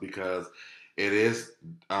ones because it is,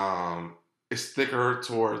 it's thicker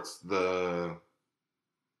towards the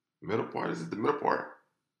middle part. Is it the middle part?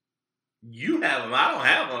 You have them. I don't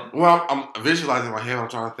have them. Well, I'm visualizing in my head. I'm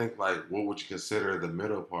trying to think like, what would you consider the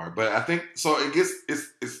middle part? But I think so. It gets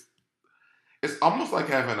it's almost like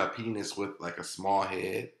having a penis with like a small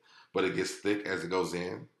head, but it gets thick as it goes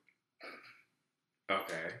in.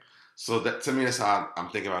 Okay. So that to me, that's how I'm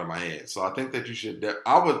thinking about it in my head. So I think that you should.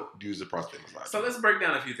 I would use a prostate massager. So let's break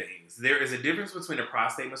down a few things. There is a difference between a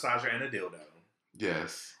prostate massager and a dildo.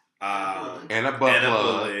 Yes. And a butt and plug.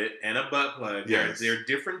 A bullet, and a butt plug. Yes. They're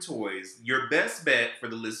different toys. Your best bet for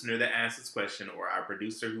the listener that asked this question, or our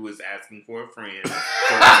producer who is asking for a friend,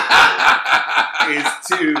 is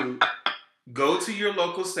to go to your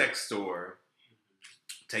local sex store,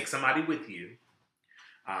 take somebody with you.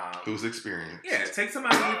 Who's experienced? Yeah, take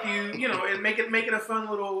somebody with you, you know, and make it a fun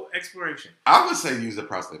little exploration. I would say use a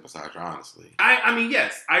prostate massager, honestly. I mean,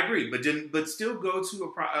 yes, I agree, but still go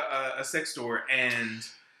to a sex store and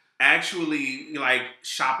actually like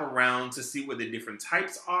shop around to see what the different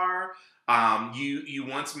types are. You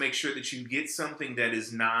want to make sure that you get something that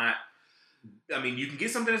is not. I mean, you can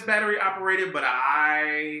get something that's battery operated, but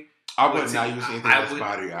I would not use anything that's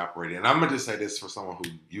battery operated. And I'm going to just say this for someone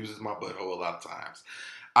who uses my butthole a lot of times.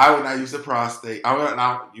 I would not use the prostate. I would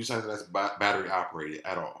not use something that's battery operated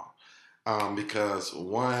at all. Because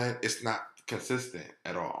one, it's not consistent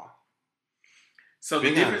at all. So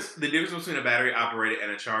the difference between a battery operated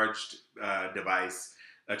and a charged device,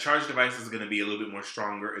 a charged device is going to be a little bit more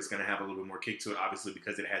stronger. It's going to have a little bit more kick to it, obviously,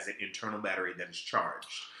 because it has an internal battery that is charged.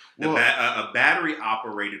 A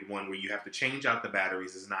battery-operated one where you have to change out the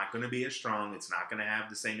batteries is not going to be as strong. It's not going to have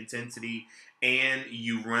the same intensity. And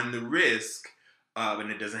you run the risk of,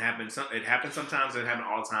 and it doesn't happen, it happens sometimes, it happens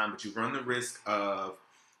all the time, but you run the risk of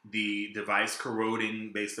the device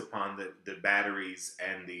corroding based upon the batteries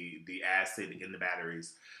and the acid in the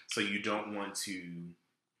batteries. So you don't want to.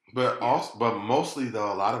 But mostly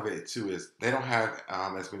though, a lot of it too is they don't have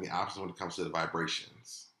as many options when it comes to the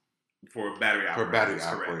vibrations For battery operated. for battery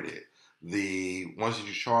operated. The ones that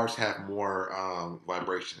you charge have more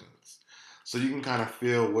vibrations, so you can kind of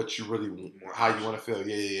feel what you really how you want to feel.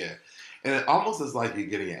 Yeah. And it almost is like you're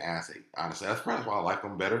getting an ass ate. Honestly, that's probably why I like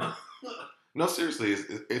them better. No, seriously,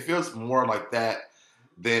 it feels more like that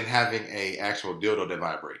than having a actual dildo that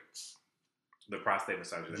vibrates. The prostate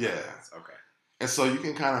massager. Yeah. Okay. And so you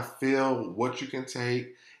can kind of feel what you can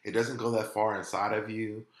take. It doesn't go that far inside of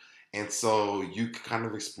you. And so you can kind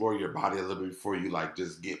of explore your body a little bit before you like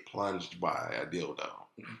just get plunged by a dildo.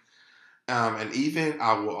 And even,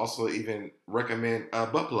 I will also even recommend a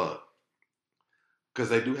butt plug. Because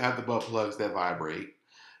they do have the butt plugs that vibrate.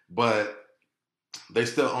 But they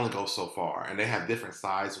still only go so far. And they have different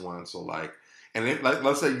size ones. So like, and if, like,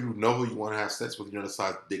 let's say you know who you want to have sex with, you know the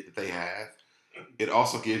size of dick that they have. It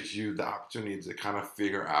also gives you the opportunity to kind of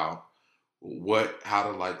figure out how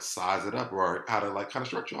to like size it up or how to like kind of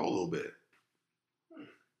stretch it a little bit.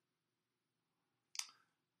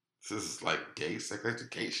 This is like gay sex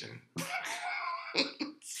education.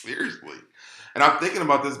 Seriously. And I'm thinking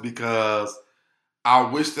about this because I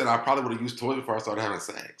wish that I probably would have used toys before I started having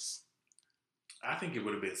sex. I think it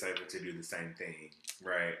would have been safer to do the same thing,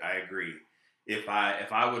 right? I agree. If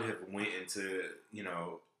I would have went into,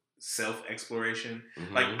 self-exploration,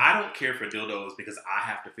 like I don't care for dildos because I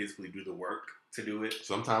have to physically do the work to do it.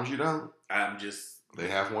 Sometimes you don't. They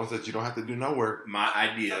have ones that you don't have to do no work. My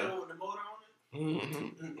idea. With the motor on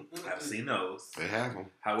it? I've seen those. They have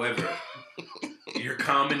them. However, your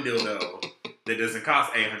common dildo that doesn't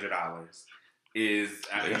cost $800 is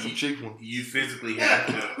they got some cheap ones. You physically have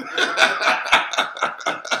to.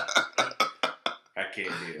 I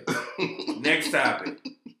can't deal. Next topic.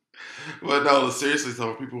 But no, seriously,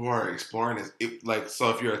 so for people who are exploring this, so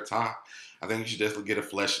if you're a top, I think you should definitely get a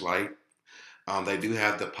fleshlight. They do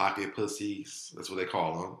have the pocket pussies. That's what they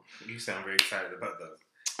call them. You sound very excited about those.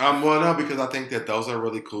 Well, no, because I think that those are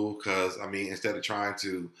really cool. Because I mean, instead of trying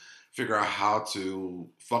to figure out how to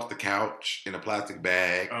fuck the couch in a plastic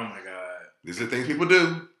bag, oh my god, these are things people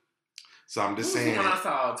do. So I'm just saying. When I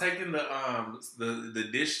saw taking the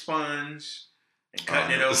dish sponge and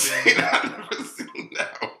cutting it open, I've never seen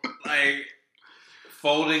that one. Like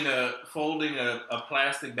folding a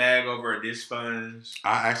plastic bag over a dish sponge.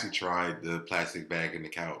 I actually tried the plastic bag in the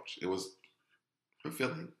couch. It was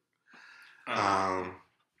fulfilling.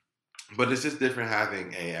 But it's just different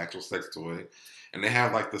having a actual sex toy. And they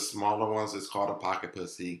have like the smaller ones. It's called a pocket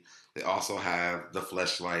pussy. They also have the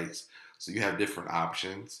fleshlights. So you have different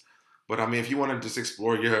options. But I mean, if you want to just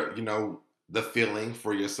explore your, the feeling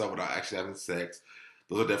for yourself without actually having sex,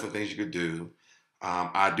 those are definitely things you could do.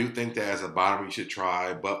 I do think that as a bottom, you should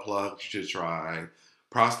try butt plugs. You should try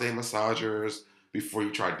prostate massagers before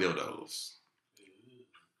you try dildos.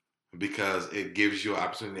 Because it gives you an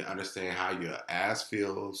opportunity to understand how your ass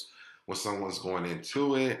feels when someone's going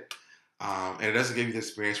into it. And it doesn't give you the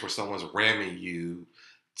experience where someone's ramming you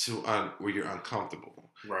to where you're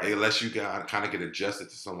uncomfortable. Right. It lets you kind of get adjusted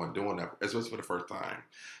to someone doing that, especially for the first time.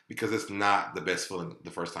 Because it's not the best feeling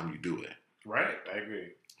the first time you do it. Right, I agree.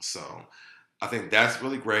 So I think that's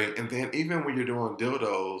really great. And then even when you're doing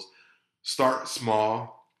dildos, start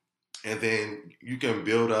small. And then you can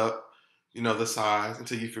build up, the size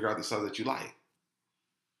until you figure out the size that you like.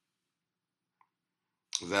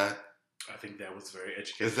 I think that was very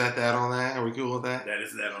educational. Is that on that? Are we cool with that? That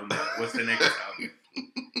is that on that. What's the next topic?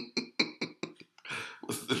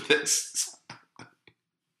 What's the next?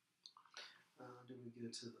 Did we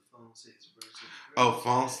get to the phone sex versus?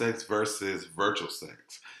 Phone sex versus virtual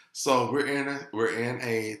sex. So we're in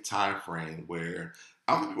a time frame where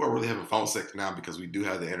people are really having phone sex now because we do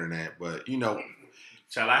have the internet, but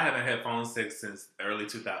Child, I haven't had phone sex since the early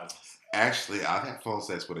 2000s. Actually, I've had phone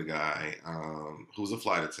sex with a guy who's a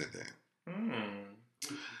flight attendant.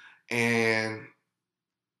 And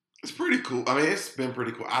it's pretty cool. I mean, it's been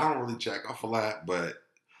pretty cool. I don't really jack off a lot, but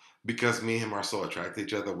because me and him are so attracted to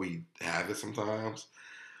each other, we have it sometimes.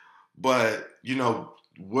 But,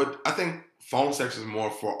 what I think phone sex is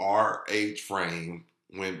more for our age frame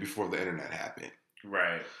before the internet happened.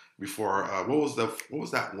 Right. Before, what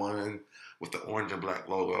was that one with the orange and black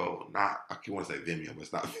logo? I can't want to say Vimeo, but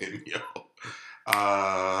it's not Vimeo.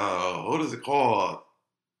 What is it called?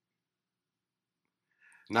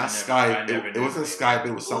 Not Skype. It wasn't Skype.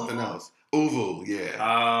 It was something else. Uvu, yeah.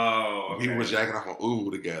 Oh, okay. People were jacking off on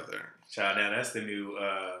Uvu together. Child, now that's the new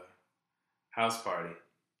house party.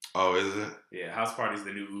 Oh, is it? Yeah, house party's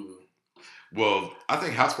the new Uvu. Well, I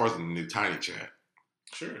think house parties is the new Tiny Chat.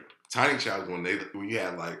 Sure. Tiny Chat was when you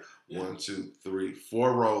had like 1, 2, 3,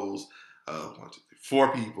 4 rows of 1, 2, 3,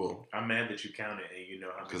 4 people. I'm mad that you counted and you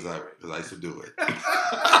know how many. Because I used to do it.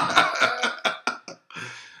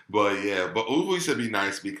 But yeah, but Uvu used to be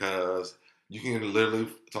nice because you can literally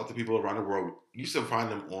talk to people around the world. You used to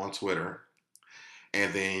find them on Twitter,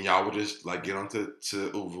 and then y'all would just like get onto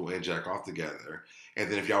Uvu and jack off together.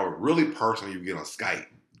 And then if y'all were really personal, you would get on Skype.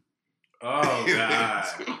 Oh God!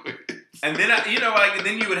 And then like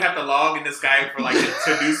then you would have to log into Skype for like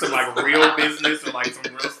to do some like real business or like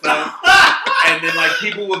some real stuff. And then like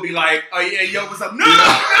people would be like, "Oh yeah, yo, what's up?" No,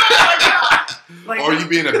 like, or you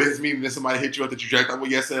be in a business meeting and somebody hit you up that you jacked up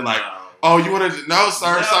with yesterday, like, "Oh, you want to? No,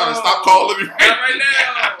 sir, stop calling me right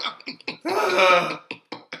now."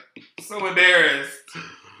 So embarrassed.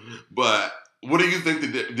 But what do you think?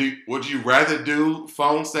 Would you rather do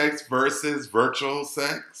phone sex versus virtual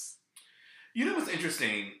sex? You know what's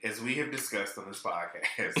interesting, as we have discussed on this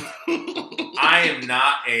podcast, I am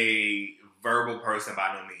not a verbal person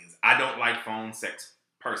by no means. I don't like phone sex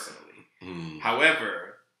personally.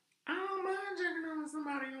 However, I don't mind checking on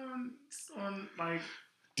somebody on like.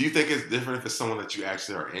 Do you think it's different if it's someone that you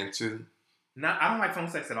actually are into? No, I don't like phone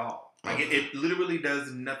sex at all. Like it literally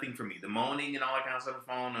does nothing for me. The moaning and all that kind of stuff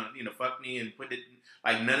on the phone, fuck me and put it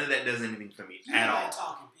like none of that does anything for me at all.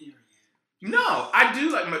 Talking period. No, I do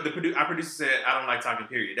like our producer said I don't like talking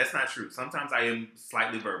period. That's not true. Sometimes I am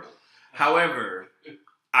slightly verbal. However,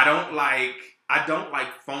 I don't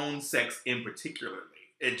like phone sex in particularly.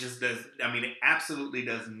 It just does. I mean, it absolutely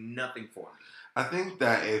does nothing for me. I think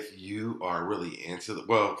that if you are really into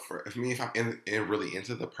if I'm really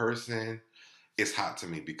into the person, it's hot to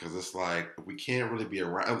me because it's like we can't really be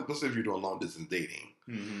around. Let's say if you're doing long distance dating,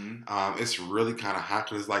 it's really kind of hot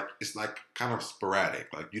because it's like kind of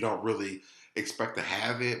sporadic. Like you don't really expect to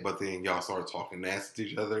have it, but then y'all start talking nasty to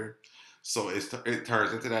each other, so it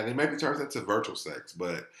turns into that. It maybe turns into virtual sex,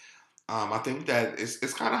 but I think that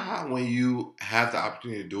it's kind of hot when you have the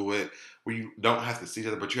opportunity to do it, where you don't have to see each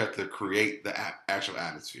other, but you have to create the actual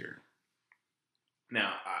atmosphere.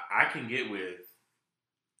 Now, I can get with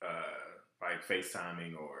like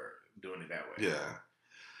FaceTiming or doing it that way. Yeah.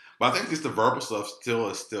 But I think just the verbal stuff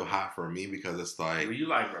is still hot for me because it's like... Well, you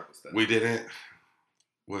like verbal stuff. We didn't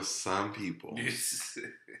with some people.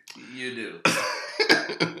 You do.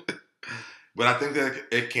 But I think that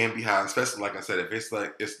it can be hot, especially like I said, if it's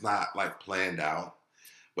like it's not like planned out,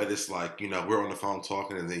 but it's like, we're on the phone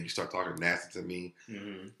talking and then you start talking nasty to me.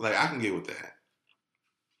 Mm-hmm. Like I can get with that.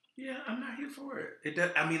 Yeah, I'm not here for it. It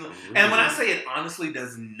does. I mean, and when I say it honestly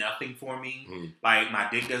does nothing for me, like my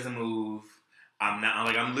dick doesn't move.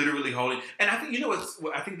 I'm literally holding. And I think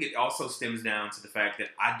I think it also stems down to the fact that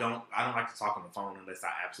I don't like to talk on the phone unless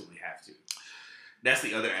I absolutely have to. That's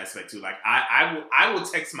the other aspect too. Like I will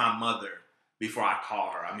text my mother before I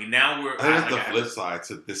call her. I mean, now I think the flip side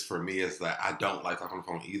to this for me is that I don't like talking on the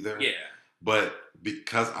phone either. Yeah. But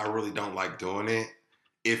because I really don't like doing it,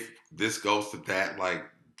 if this goes to that, like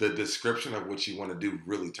the description of what you want to do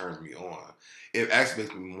really turns me on. It actually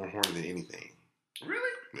makes me more horny than anything.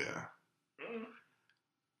 Really? Yeah.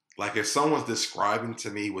 Like if someone's describing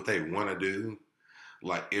to me what they want to do,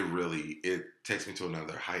 like it takes me to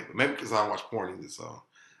another height. Maybe because I don't watch porn either, so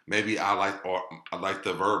maybe I like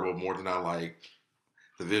the verbal more than I like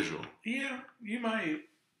the visual. Yeah, you might.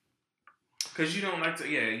 Because you don't like to.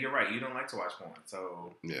 Yeah, you're right. You don't like to watch porn,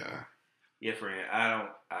 so yeah. Yeah, friend.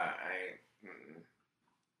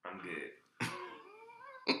 I'm good.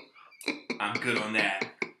 I'm good on that.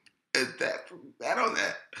 That on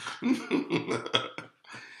that.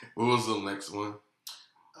 What was the next one? We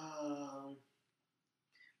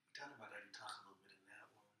talked about dirty talk a little bit in that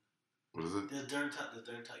one. What is it? The dirty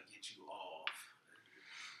talk gets you off.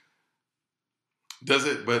 Does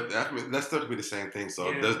it? But that's still to be the same thing.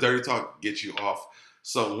 So does dirty talk get you off?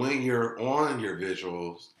 So when you're on your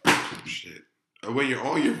visuals, when you're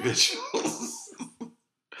on your visuals,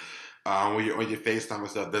 when you're on your FaceTime and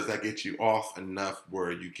stuff, does that get you off enough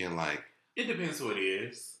where you can like? It depends who it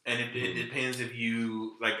is, and it depends if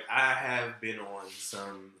you like. I have been on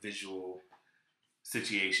some visual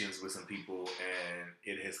situations with some people, and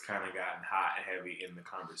it has kind of gotten hot and heavy in the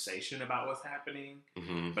conversation about what's happening.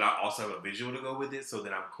 Mm-hmm. But I also have a visual to go with it, so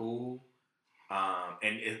that I'm cool.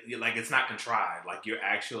 And it's not contrived. Like you're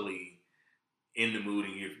actually in the mood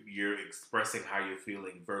and you're expressing how you're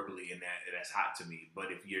feeling verbally, and that's hot to me. But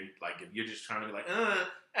if you're just trying to be like,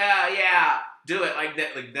 yeah, do it like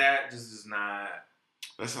that just is not.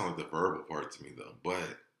 That sounds like the verbal part to me though.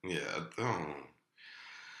 But yeah,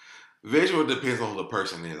 visual depends on who the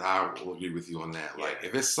person is. I will agree with you on that. Like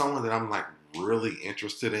if it's someone that I'm like really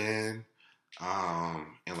interested in,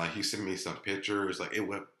 And like he sent me some pictures. Like it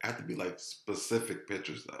would have to be like specific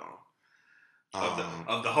pictures though. Of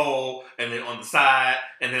the hole, and then on the side,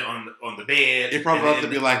 and then on the bed. It probably have to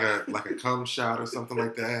be like a cum shot or something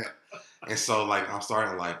like that. And so like I'm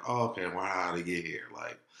starting like, oh, okay, well, how did they get here?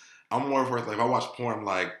 Like I'm more for like if I watch porn, I'm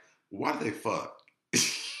like, why did they fuck? You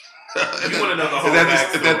want to know the whole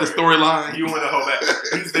backstory. Is that the storyline? You want the whole back.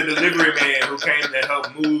 He's the delivery man who came to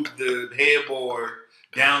help move the headboard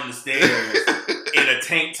down the stairs in a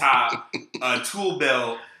tank top, a tool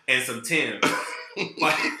belt, and some Timbs.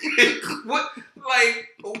 Like what? Like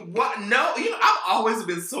what? No, I've always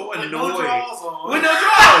been so annoyed. With no drawers on. With no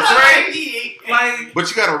drawers, right? Like, but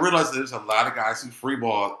you got to realize that there's a lot of guys who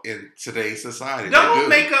freeball in today's society. Don't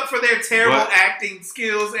make up for their terrible acting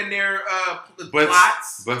skills and their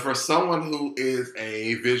plots. But for someone who is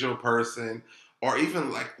a visual person or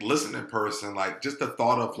even like listening person, like just the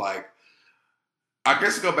thought of like, I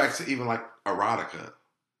guess go back to even like erotica.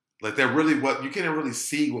 Like they're really you couldn't really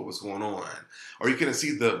see what was going on, or you couldn't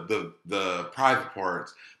see the private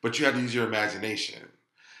parts, but you had to use your imagination.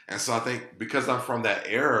 And so I think because I'm from that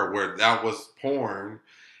era where that was porn,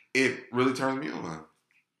 it really turns me on.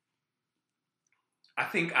 I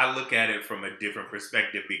think I look at it from a different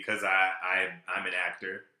perspective because I'm an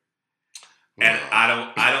actor, and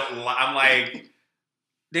I'm like,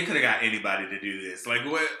 they could have got anybody to do this. Like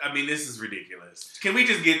what? I mean, this is ridiculous. Can we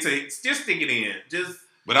just just stick it in?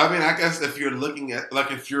 But I mean, I guess if you're looking at,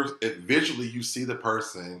 like, if visually you see the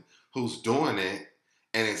person who's doing it,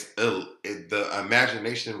 and the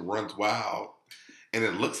imagination runs wild, and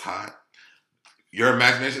it looks hot, your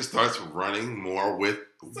imagination starts running more with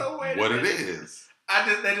what it is.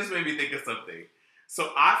 That just made me think of something.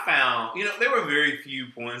 So I found, there were very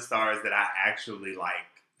few porn stars that I actually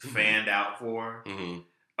fanned out for. Mm-hmm.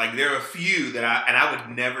 Like there are a few that I would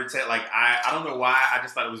never tell. Like I don't know why. I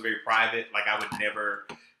just thought it was very private. Like I would never,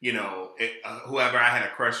 whoever I had a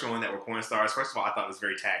crush on that were porn stars. First of all, I thought it was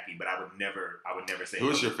very tacky, but I would never say. Who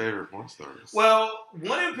was your favorite porn stars? Well,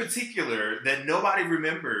 one in particular that nobody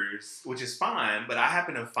remembers, which is fine, but I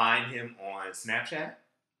happen to find him on Snapchat,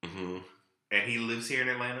 mm-hmm. and he lives here in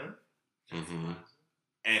Atlanta. Mm-hmm.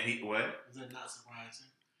 And he what? Is that not surprising?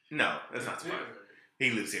 No, that's not surprising. He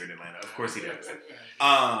lives here in Atlanta. Of course he does.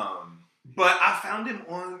 But I found him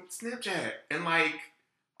on Snapchat, and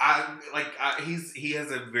he has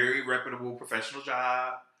a very reputable professional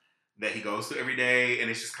job that he goes to every day, and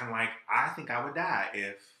it's just kind of like, I think I would die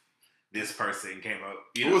if this person came up.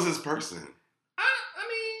 Who was this person?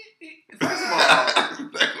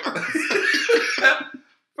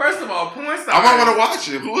 First of all, porn stars. I might want to watch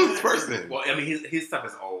it. Who is this person? Well, I mean, his stuff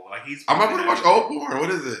is old. Like I might want to watch old porn. What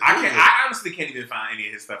is it? I honestly can't even find any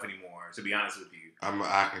of his stuff anymore. To be honest with you,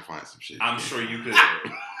 I can find some shit. I'm sure you could.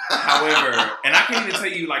 However, and I can't even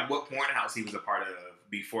tell you what porn house he was a part of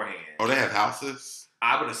beforehand. Oh, they have houses?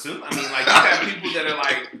 I would assume. I mean, you have people that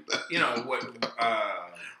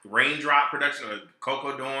are Raindrop Production or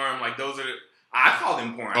Coco Dorm. Like those are. I call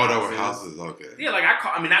them porn houses. Oh, they were houses, okay. Yeah,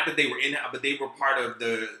 not that they were in, but they were part of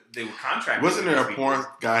they were contracted. Wasn't there a porn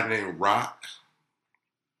guy named Rock?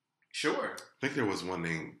 Sure. I think there was one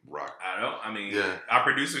named Rock. Our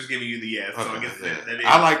producer's giving you the yes, so I guess that is.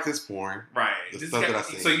 I like this porn. Right. The stuff that I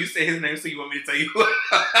see. So you say his name, so you want me to tell you?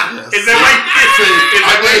 Yes. Is that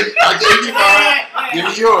I gave you mine. Give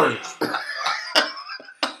me yours.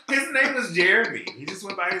 His name was Jeremy. He just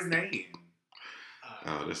went by his name.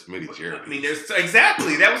 Oh, that's Smitty Jeremy. I mean,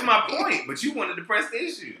 exactly. That was my point. But you wanted to press the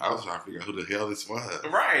issue. I was trying to figure out who the hell this was.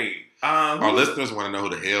 Right. Our listeners want to know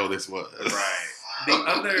who the hell this was. Right. The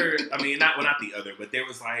other, not the other, but there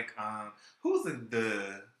was who was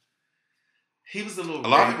he was a little. A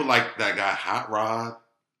lot of people like that guy Hot Rod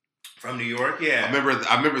from New York. Yeah, I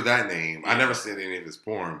remember that name. Yeah. I never seen any of his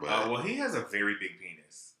porn, but well, he has a very big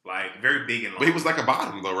penis, very big and long. But he was like a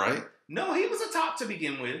bottom though, right? No, he was a top to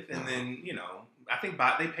begin with, and then I think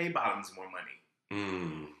they pay bottoms more money.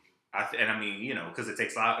 Mm. Because it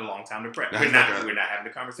takes a long time to prep. We're not having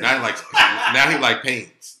the conversation. Now he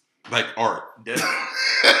paints. Like art. Does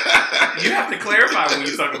you have to clarify when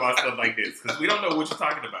you talk about stuff like this, because we don't know what you're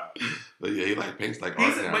talking about. But yeah, he paints like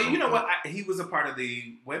art. But you know what? He was a part of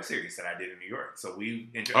the web series that I did in New York, so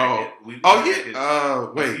we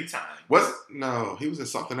interacted. Wait. Time. He was in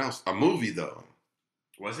something else. A movie though.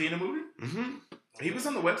 Was he in a movie? Mm-hmm. He was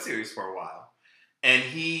on the web series for a while, And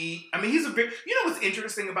he's a very, what's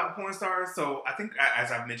interesting about porn stars? So I think,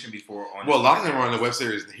 as I've mentioned before, a lot of them are on the web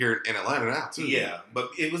series here in Atlanta now too. Yeah,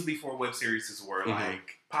 but it was before web series were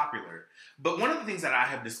like popular. But one of the things that I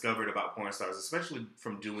have discovered about porn stars, especially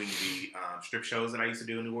from doing the strip shows that I used to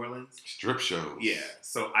do in New Orleans. Strip shows? Yeah.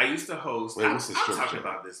 So I used to host. Wait, what's a strip show? I've talked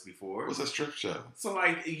about this before. What's a strip show? So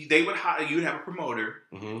like they would hire, you'd have a promoter.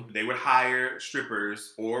 Mm-hmm. They would hire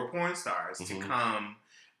strippers or porn stars to come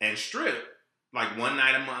and strip like one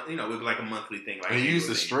night a month. It would be like a monthly thing. Like, and you used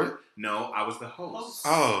to strip? No, I was the host.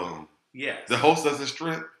 Oh. Yes. The host doesn't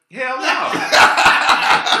strip? Hell no.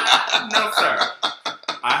 No, sir.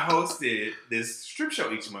 I hosted this strip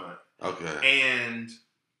show each month. Okay. And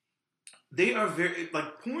they are very,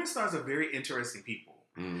 like, porn stars are very interesting people.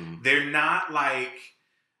 Mm. They're not like,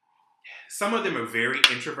 some of them are very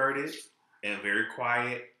introverted and very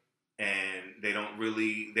quiet, and they don't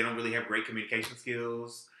really have great communication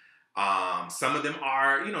skills. Some of them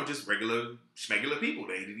are, just regular people.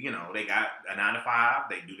 They got a 9 to 5.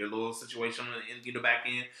 They do their little situation in the back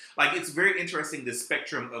end. Like, it's very interesting, the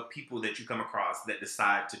spectrum of people that you come across that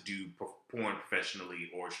decide to do porn professionally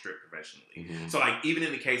or strip professionally. Mm-hmm. So, like, even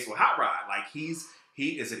in the case with Hot Rod, like, he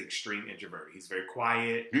is an extreme introvert. He's very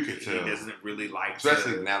quiet. You can tell. He doesn't really like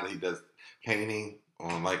especially now that he does painting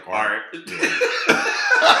on, like, art. Yeah.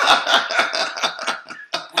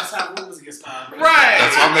 Right.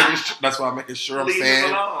 That's why I'm making sure I'm Leave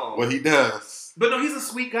saying what he does. But no, he's a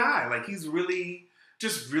sweet guy. Like, he's really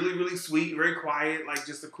really sweet, very quiet, like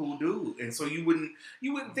just a cool dude. And so you wouldn't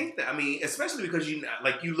think that. I mean, especially because you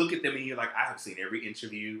look at them and you're like, I have seen every inch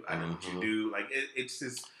of you. I know what you do. Like it's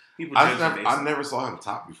just people. I never saw him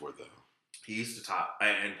top before though. He used to top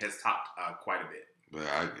and has topped quite a bit. But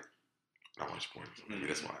I watch porn. So maybe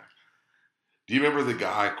that's why. Do you remember the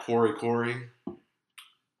guy Corey?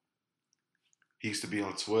 He used to be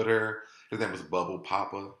on Twitter. His name was Bubble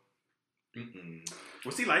Papa. Mm-mm.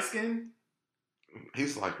 Was he light skinned?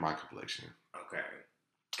 He's like my complexion. Okay.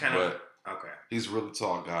 Kind of. Okay. He's a really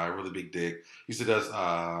tall guy, really big dick. He used to does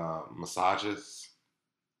massages.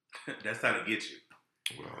 That's how to get you.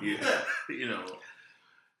 Well, yeah.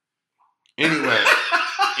 Anyway.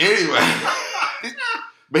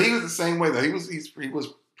 But he was the same way though. He was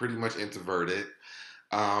pretty much introverted.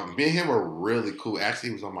 Me and him were really cool. Actually,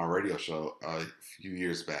 he was on my radio show a few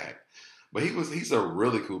years back. But he's a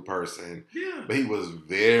really cool person. Yeah. But he was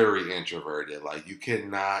very introverted. Like, you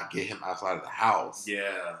cannot get him outside of the house.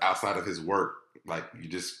 Yeah. Outside of his work. Like, you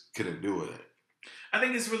just couldn't do it. I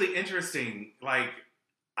think it's really interesting. Like,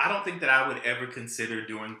 I don't think that I would ever consider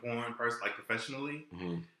doing porn professionally.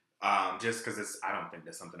 Mm-hmm. Just because I don't think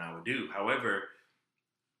that's something I would do. However,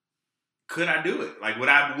 could I do it? Like, would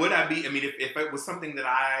I be? I mean, if it was something that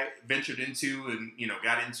I ventured into and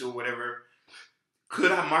got into or whatever,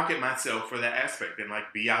 could I market myself for that aspect and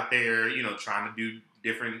like be out there, trying to do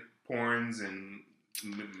different porns and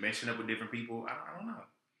meshing up with different people? I don't know.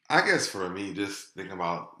 I guess for me, just thinking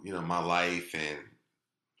about my life and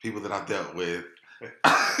people that I've dealt with,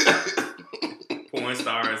 porn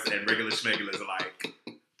stars and regular schmegulars alike.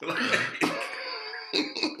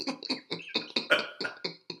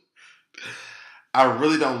 I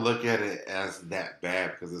really don't look at it as that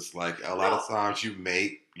bad because it's like a lot of times you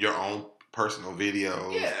make your own personal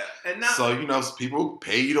videos. Yeah, and now, so people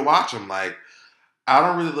pay you to watch them. Like, I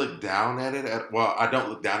don't really look down at it. I don't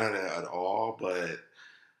look down at it at all, but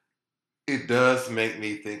it does make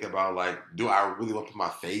me think about like, do I really want to put my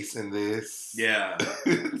face in this? Yeah,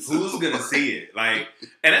 who's gonna see it? Like,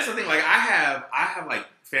 and that's the thing. Like, I have like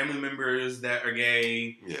family members that are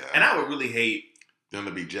gay. Yeah, and I would really hate them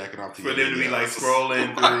to be jacking off to for them to be like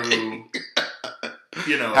scrolling through,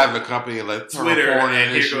 having a company and like Twitter,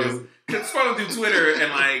 and here goes scrolling through Twitter and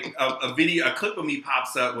like a clip of me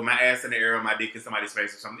pops up with my ass in the air or my dick in somebody's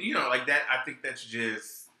face or something. Like that. I think that's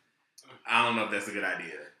just, I don't know if that's a good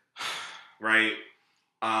idea, right?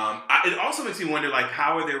 It also makes me wonder, like,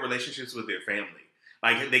 how are their relationships with their family?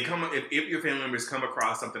 Like, if your family members come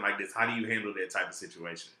across something like this, how do you handle that type of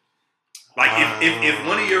situation? Like, if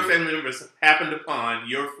one of your family members happened upon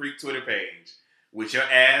your freak Twitter page with your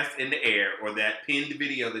ass in the air or that pinned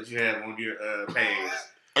video that you have on your page.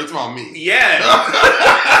 Are you talking about me? Yeah.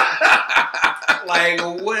 Like,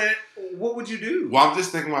 what would you do? Well, I'm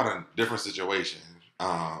just thinking about a different situation.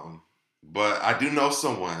 But I do know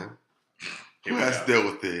someone who has dealt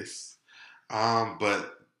with this.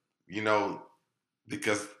 But,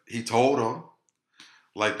 because he told them,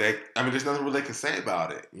 like, there's nothing really they can say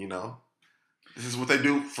about it, This is what they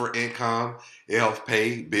do for income. It helps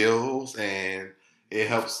pay bills and it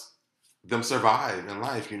helps them survive in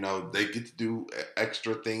life. They get to do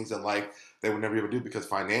extra things in life they would never be able to do because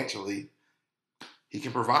financially he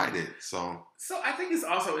can provide it. So I think it's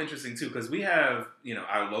also interesting too because we have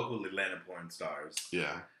our local Atlanta porn stars.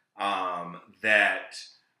 yeah. That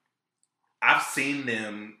I've seen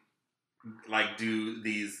them like do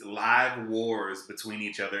these live wars between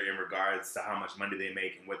each other in regards to how much money they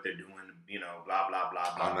make and what they're doing, blah blah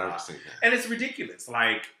blah blah I've blah. never seen that. And it's ridiculous.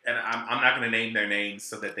 Like, and I'm not going to name their names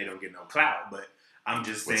so that they don't get no clout, but I'm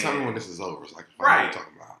just saying. Tell me when this is over. It's like what right. I'm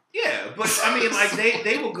talking about. Yeah, but I mean, like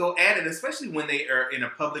they will go at it, especially when they are in a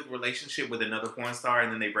public relationship with another porn star,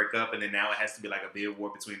 and then they break up, and then now it has to be like a bid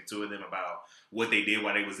war between the two of them about what they did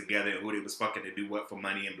while they was together and who they was fucking to do what for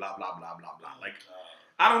money and blah blah blah blah blah. Like,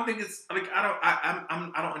 I don't think it's like I don't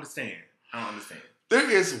understand. I don't understand.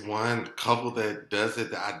 There is one couple that does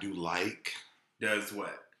it that I do like. Does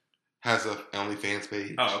what? Has a OnlyFans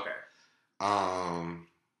page. Oh, okay.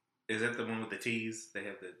 Is that the one with the T's? They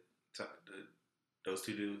have those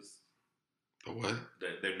two dudes. The what?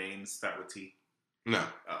 Their names start with T. No.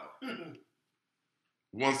 Oh.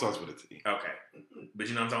 One starts with a T. Okay. But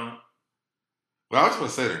you know what I'm talking about? Well, I was going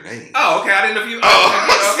to say their names. Oh, okay. I didn't know if you.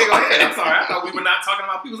 Oh, okay, go ahead. I'm sorry. I thought we were not talking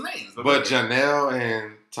about people's names. But Janelle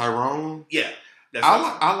and Tyrone. Yeah.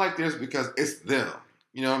 I like theirs because it's them.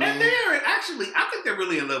 You know what I mean? And they're actually, I think they're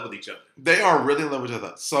really in love with each other. They are really in love with each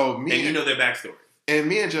other. So me and you know their backstory. And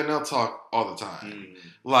me and Janelle talk all the time. Mm.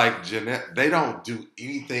 Like Janelle, they don't do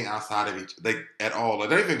anything outside of at all. Like,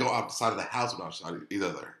 they don't even go outside of the house without each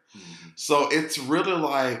other. Mm-hmm. So it's really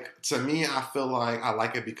like, to me, I feel like I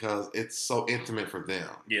like it because it's so intimate for them.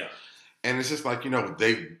 Yeah. And it's just like,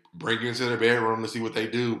 they bring you into their bedroom to see what they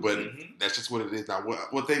do, but that's just what it is. Now,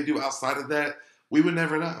 what they do outside of that, we would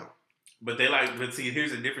never know. But but see,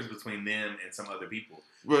 here's the difference between them and some other people.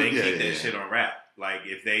 Well, they keep that shit on wrap. Like,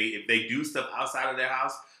 if they do stuff outside of their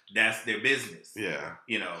house, that's their business. Yeah.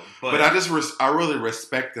 But I really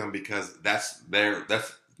respect them because that's their brand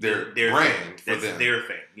thing. for them. That's their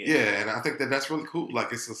thing. Yeah, and I think that's really cool.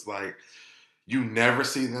 Like, it's just like, you never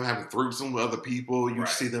see them having threesome with other people. You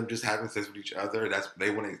see them just having sex with each other.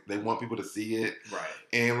 They want people to see it. Right.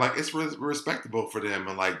 And like, it's really respectable for them.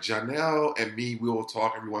 And like, Janelle and me, we will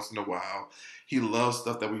talk every once in a while. He loves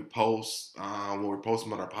stuff that we post when we post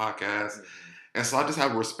them on our podcast. Mm-hmm. And so I just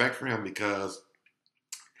have respect for him because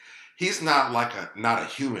he's not like not a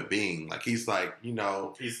human being. Like, he's like, he's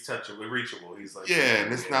touchable, reachable. He's like,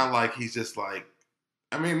 and it's not like he's just like,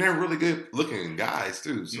 I mean, they're really good looking guys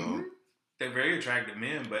too. So. Mm-hmm. They're very attractive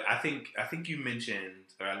men, but I think you mentioned,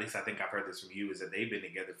 or at least I think I've heard this from you, is that they've been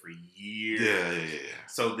together for years. Yeah.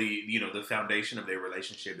 So the foundation of their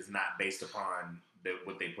relationship is not based upon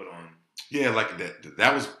what they put on. Yeah, like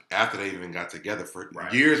that was after they even got together, for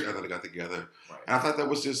years after they got together. Right. And I thought that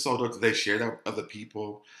was just so dope that they shared that with other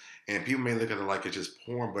people. And people may look at it like it's just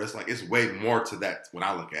porn, but it's like, it's way more to that when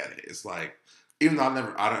I look at it. It's like, even though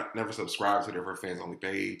I never subscribe to their fans only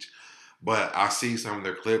page, but I see some of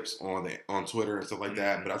their clips on Twitter and stuff like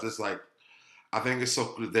that. But I just like, I think it's so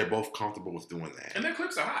cool that they're both comfortable with doing that. And their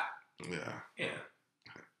clips are hot. Yeah.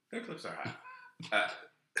 Their clips are hot.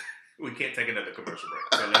 We can't take another commercial break,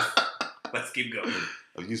 so let's keep going.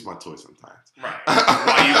 I use my toy sometimes. Right.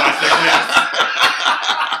 While you watch their clips.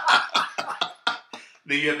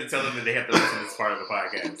 Then you have to tell them that they have to listen to this part of the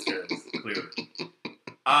podcast, clearly.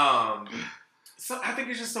 So I think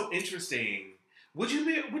it's just so interesting. Would you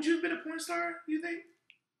have been a porn star, you think?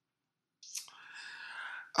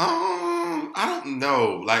 I don't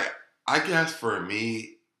know. Like, I guess for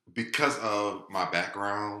me, because of my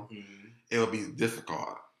background, it'll be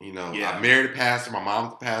difficult. I married a pastor, my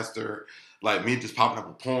mom's a pastor. Like, me just popping up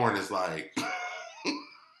with porn is like...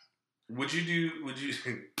 Would you...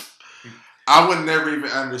 I would never even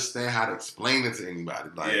understand how to explain it to anybody.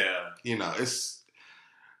 Like, it's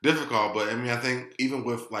difficult. But, I mean, I think even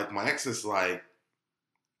with, like, my ex, it's like...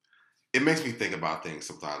 It makes me think about things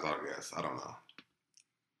sometimes, I guess. I don't know.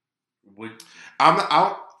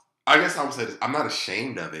 I guess I would say this. I'm not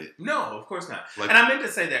ashamed of it. No, of course not. Like, and I meant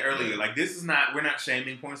to say that earlier. Like, this is not, we're not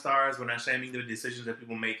shaming porn stars. We're not shaming the decisions that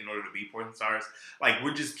people make in order to be porn stars. Like,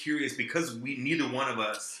 we're just curious because neither one of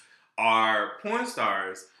us are porn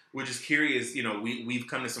stars. We're just curious. We've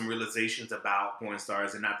come to some realizations about porn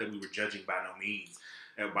stars, and not that we were judging by no means.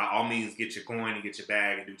 By all means, get your coin and get your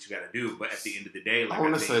bag and do what you got to do. But at the end of the day, like, I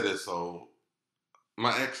want to say this. So,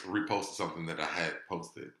 my ex reposted something that I had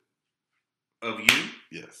posted. Of you?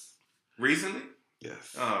 Yes. Recently?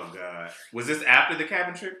 Yes. Oh, God. Was this after the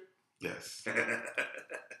cabin trip? Yes. Yes.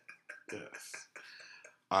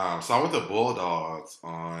 So I went to Bulldogs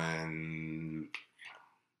on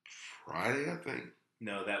Friday, I think.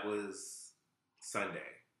 No, that was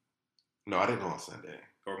Sunday. No, I didn't go on Sunday.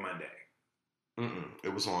 Or Monday.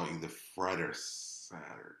 It was on either Friday or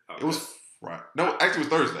Saturday. Okay. It was Friday. No, actually, it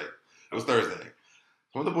was Thursday. It was Thursday.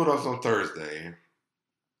 I went to Bulldogs on Thursday,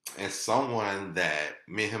 and someone that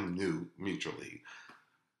me and him knew mutually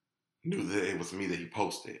knew that it was me that he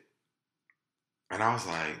posted. And I was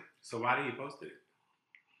like... So why did he post it?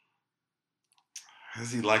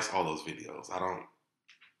 Because he likes all those videos.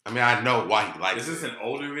 I know why he likes it. Is this an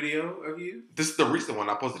older video of you? This is the recent one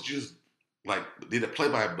I posted. You just like did a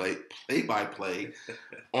play-by-play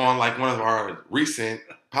on like one of our recent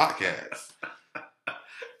podcasts.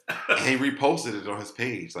 And he reposted it on his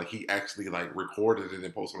page. Like he actually like recorded it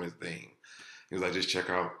and posted on his thing. He was like, just check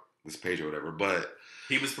out this page or whatever. But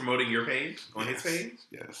he was promoting your page on his page?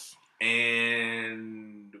 Yes.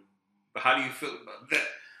 And how do you feel about that?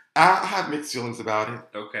 I have mixed feelings about it.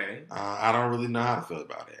 Okay. I don't really know how to feel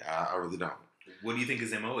about it. I really don't. What do you think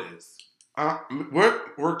his MO is?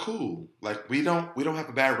 We're cool. Like we don't have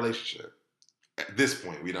a bad relationship. At this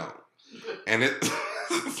point, we don't. And it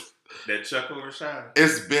that chuckle or shy?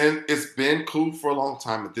 It's been cool for a long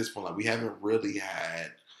time at this point. Like we haven't really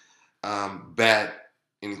had bad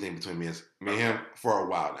anything between me and him for a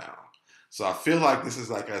while now. So I feel like this is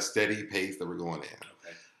like a steady pace that we're going in.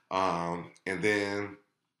 Okay. And then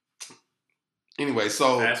anyway,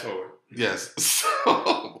 so fast forward. Yes.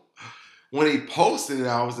 So when he posted it,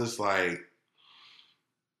 I was just like,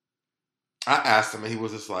 I asked him, and he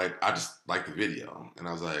was just like, I just like the video, and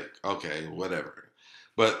I was like, okay, whatever.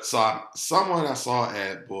 But someone I saw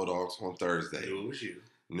at Bulldogs on Thursday knew it was you,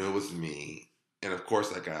 knew it was me, and of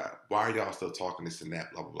course, like, why are y'all still talking this and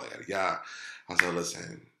that, blah blah blah, yeah. I said,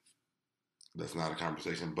 listen, that's not a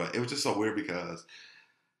conversation, but it was just so weird because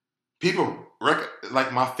people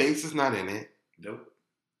like my face is not in it. Nope.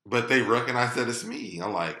 But they recognize that it's me.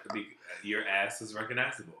 I'm like, your ass is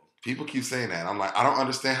recognizable. People keep saying that. I'm like, I don't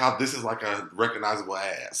understand how this is like a recognizable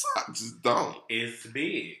ass. I just don't. It's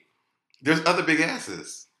big. There's other big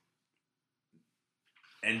asses.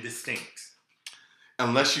 And distinct.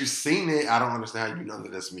 Unless you've seen it, I don't understand how you know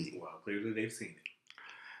that that's me. Well, clearly they've seen it.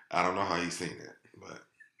 I don't know how you've seen it, but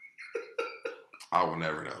I will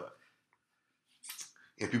never know.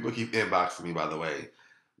 And people keep inboxing me, by the way.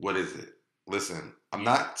 What is it? Listen, I'm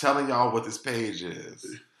not telling y'all what this page is.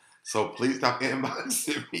 So please stop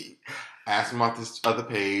inboxing me. Ask me about this other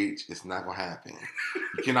page. It's not going to happen.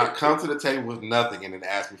 You cannot come to the table with nothing and then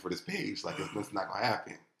ask me for this page. Like, it's not going to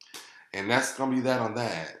happen. And that's going to be that on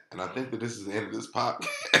that. And I think that this is the end of this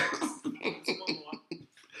podcast.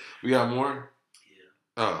 We got more?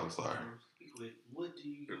 Yeah. Oh, I'm sorry. What do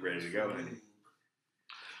you We're ready to go, ain't it?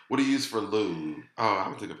 What do you use for lube? Oh, I'm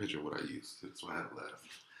going to take a picture of what I use. That's what I have left.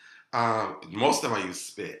 Most of them I use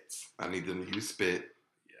spit. I need them to use spit.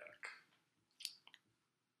 Yuck.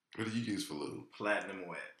 What do you use for lube? Platinum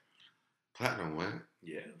Wet. Platinum Wet?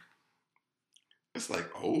 Yeah. It's like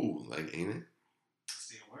old, like, ain't it?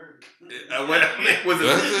 Still work. Was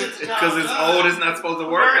it because it's old? It's not supposed to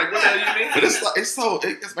work. Like, what the hell you mean? But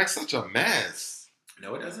it makes such a mess.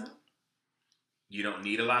 No, it doesn't. You don't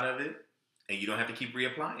need a lot of it, and you don't have to keep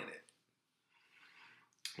reapplying it.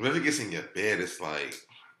 But if it gets in your bed, it's like,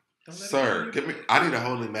 sir, I need a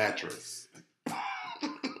whole new mattress.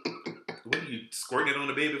 What, you squirting it on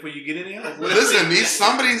the bed before you get in there? Like, listen,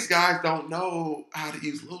 some of these guys don't know how to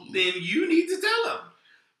use lube. Then you need to tell them.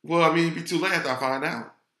 Well, I mean, it'd be too late after I find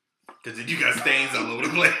out. Because then you got stains all over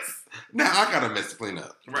the place. Now I got a mess to clean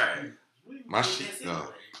up. Right. My shit.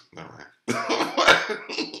 No. All right.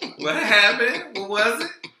 What happened? What was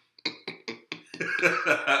it?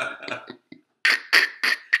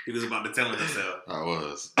 He was about to tell himself. I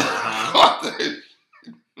was.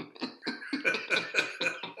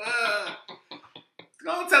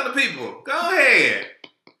 Go and tell the people. Go ahead.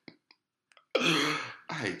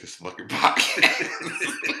 I hate this fucking podcast.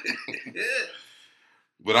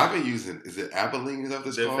 What I've been using, is it Abilene? Is that what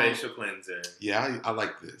it's called? The facial cleanser. Yeah, I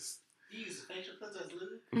like this. You use a facial cleanser as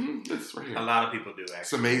lube? Mm-hmm, this right here. A lot of people do, actually.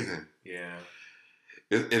 It's amazing. Yeah.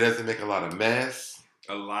 It doesn't make a lot of mess.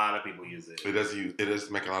 A lot of people use it. It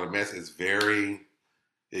doesn't make a lot of mess.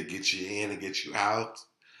 It gets you in, it gets you out.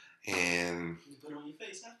 And you put it on your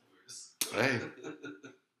face afterwards. Hey.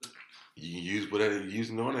 You can use whatever you're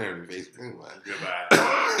using on there in your face anyway. Goodbye.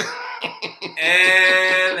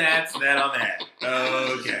 And that's that on that.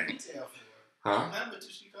 Okay. Huh? How much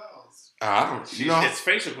she calls? I don't. It's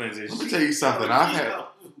facial cleanser. Let me tell you something.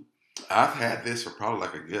 I've had this for probably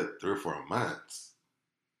like a good 3 or 4 months.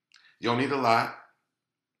 You don't need a lot,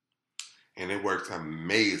 and it works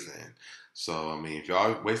amazing. So I mean, if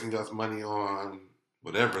y'all wasting y'all's money on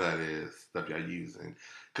whatever that is, stuff y'all using,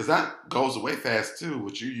 because that goes away fast too.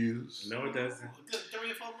 What you use? No, it doesn't.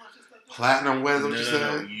 3 or 4 months. Platinum Wet, is what No, you no,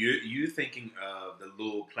 said? no. You're thinking of the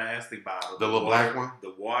little plastic bottle. The little black one?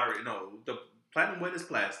 The water. No, the Platinum Wet is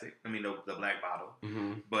plastic. I mean, the black bottle.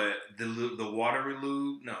 Mm-hmm. But the watery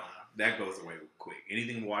lube, no, that goes away quick.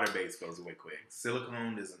 Anything water-based goes away quick.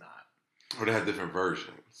 Silicone does not. Or they have different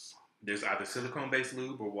versions. There's either silicone-based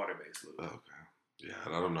lube or water-based lube. Okay. Yeah,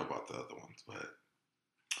 I don't know about the other ones, but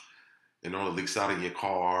it only leaks out in your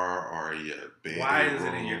car or your bed. Why is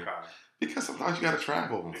it in your car? Because sometimes you gotta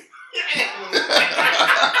travel.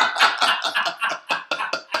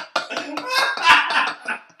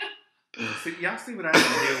 See, y'all see what I have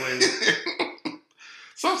to deal with?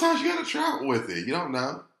 Sometimes you gotta travel with it. You don't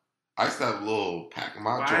know. I used to have a little pack in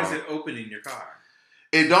my Why trunk. is it open in your car?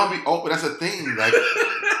 It don't be open. That's the thing. Like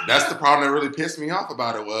that's the problem that really pissed me off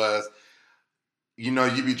about it was, you know,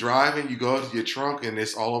 you be driving, you go to your trunk, and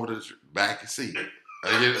it's all over the back seat,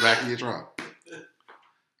 back of your trunk.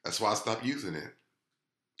 That's why I stopped using it.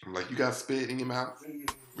 I'm like, you got spit in your mouth?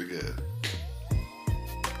 We good.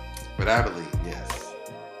 But Abilene, yes.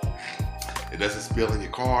 It doesn't spill in your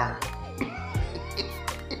car.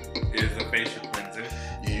 It is a facial cleanser.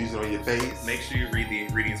 You use it on your face. Make sure you read the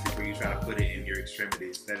ingredients before you try to put it in your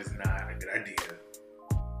extremities. That is not a good idea.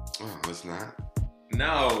 Oh, it's not.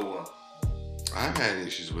 No. I've had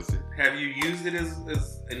issues with it. Have you used it as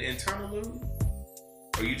an internal lube?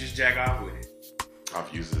 Or you just jack off with it? I've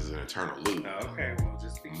used it as an internal lube. Oh, okay, well,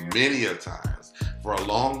 just be careful. Many a times. For a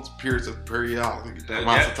long period of amounts of time.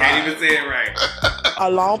 Can't even say it right. A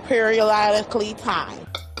long periodically time.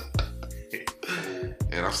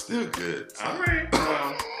 And I'm still good. So. All right.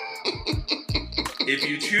 Well, if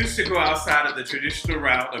you choose to go outside of the traditional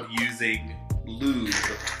route of using lube,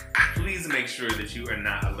 please make sure that you are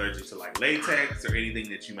not allergic to like latex or anything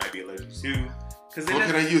that you might be allergic to. Well,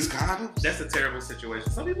 can I use condoms? That's a terrible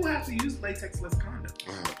situation. Some people have to use latex-less condoms.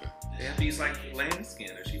 Oh, okay. They have to use like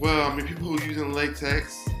lambskin or shit. Well, I mean, people who are using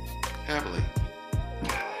latex heavily.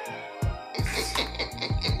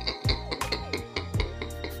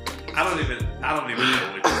 I don't even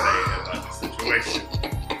know what to say about the situation.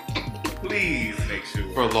 Please make sure.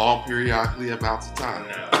 For long periodically amounts of time.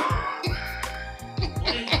 No.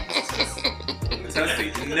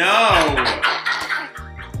 Tussie, no.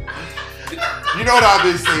 You know what I've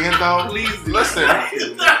been seeing though? Please listen.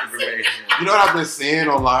 You know what I've been seeing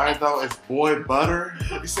online though? It's boy butter.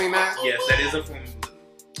 Have you seen that? Yes, that is a form of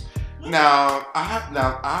lube. Now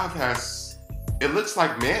I've had. It looks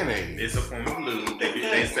like mayonnaise. It's a form of lube.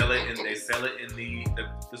 They sell it in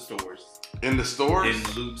the stores. In the stores? In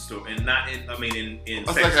lube store, and not in. I mean in.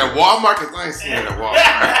 It's like at Walmart. Cause I ain't seen it at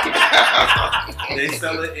Walmart. They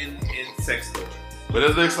sell it in sex stores. But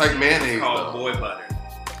it looks like mayonnaise. It's called though. boy butter.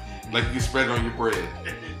 Like you spread it on your bread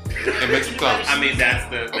and make some toast. I mean that's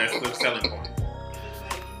the selling point.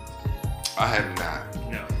 I have not.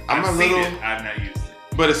 No, I'm I've a seen little. it. I've not used it.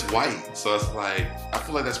 But it's white, so it's like I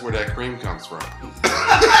feel like that's where that cream comes from.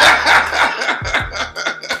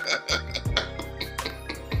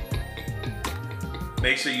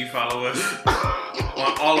 Make sure you follow us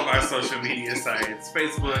on all of our social media sites: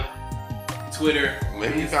 Facebook, Twitter.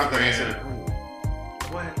 Maybe we found the answer to cream.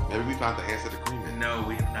 What? Maybe we found the answer to cream. No,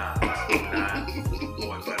 we have not. Not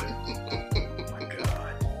boy butter. Oh my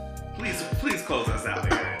God! Please close us out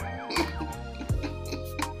here.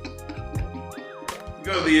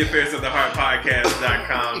 Go to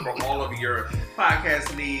theaffairsoftheheartpodcast.com for all of your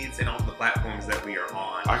podcast needs and all the platforms that we are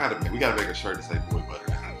on. We gotta make a shirt to say boy butter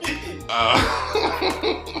now.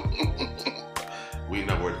 We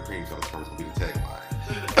know where the cream comes from. It's gonna be the tagline.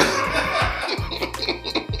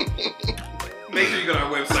 Make sure you go to our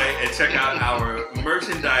website and check out our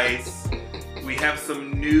merchandise. We have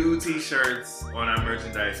some new t-shirts on our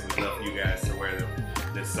merchandise, and we'd love for you guys to wear them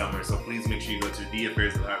this summer. So please make sure you go to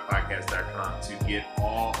theaffairsoftheheartpodcast.com to get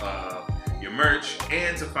all of your merch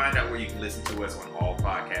and to find out where you can listen to us on all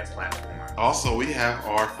podcast platforms. Also, we have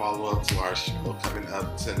our follow-up to our show coming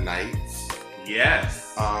up tonight.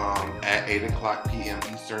 Yes. At 8 o'clock p.m.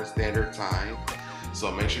 Eastern Standard Time. So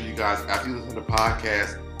make sure you guys, after you listen to the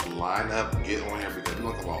podcast, line up, get on here because we're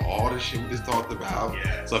going to talk about all the shit we just talked about.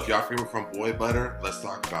 Yeah. So if y'all feel from boy butter, let's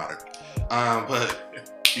talk about it. But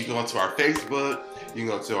you can go to our Facebook, you can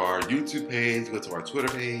go to our YouTube page, go to our Twitter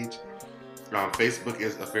page. Facebook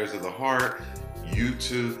is Affairs of the Heart.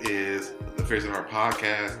 YouTube is the Affairs of the Heart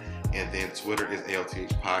Podcast. And then Twitter is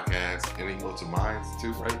ALTH Podcast. And then you go to mine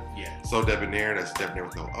too, right? Yeah. So Debonair, that's Debonair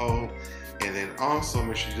with no O. And then also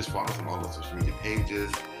make sure you just follow us on all the social media pages.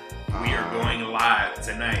 We are going live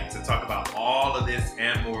tonight to talk about all of this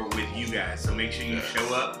and more with you guys. So make sure you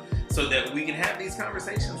show up so that we can have these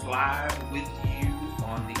conversations live with you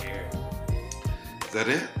on the air. Is that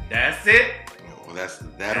it? That's it. Well, that's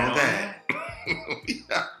that on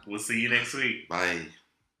that. We'll see you next week. Bye.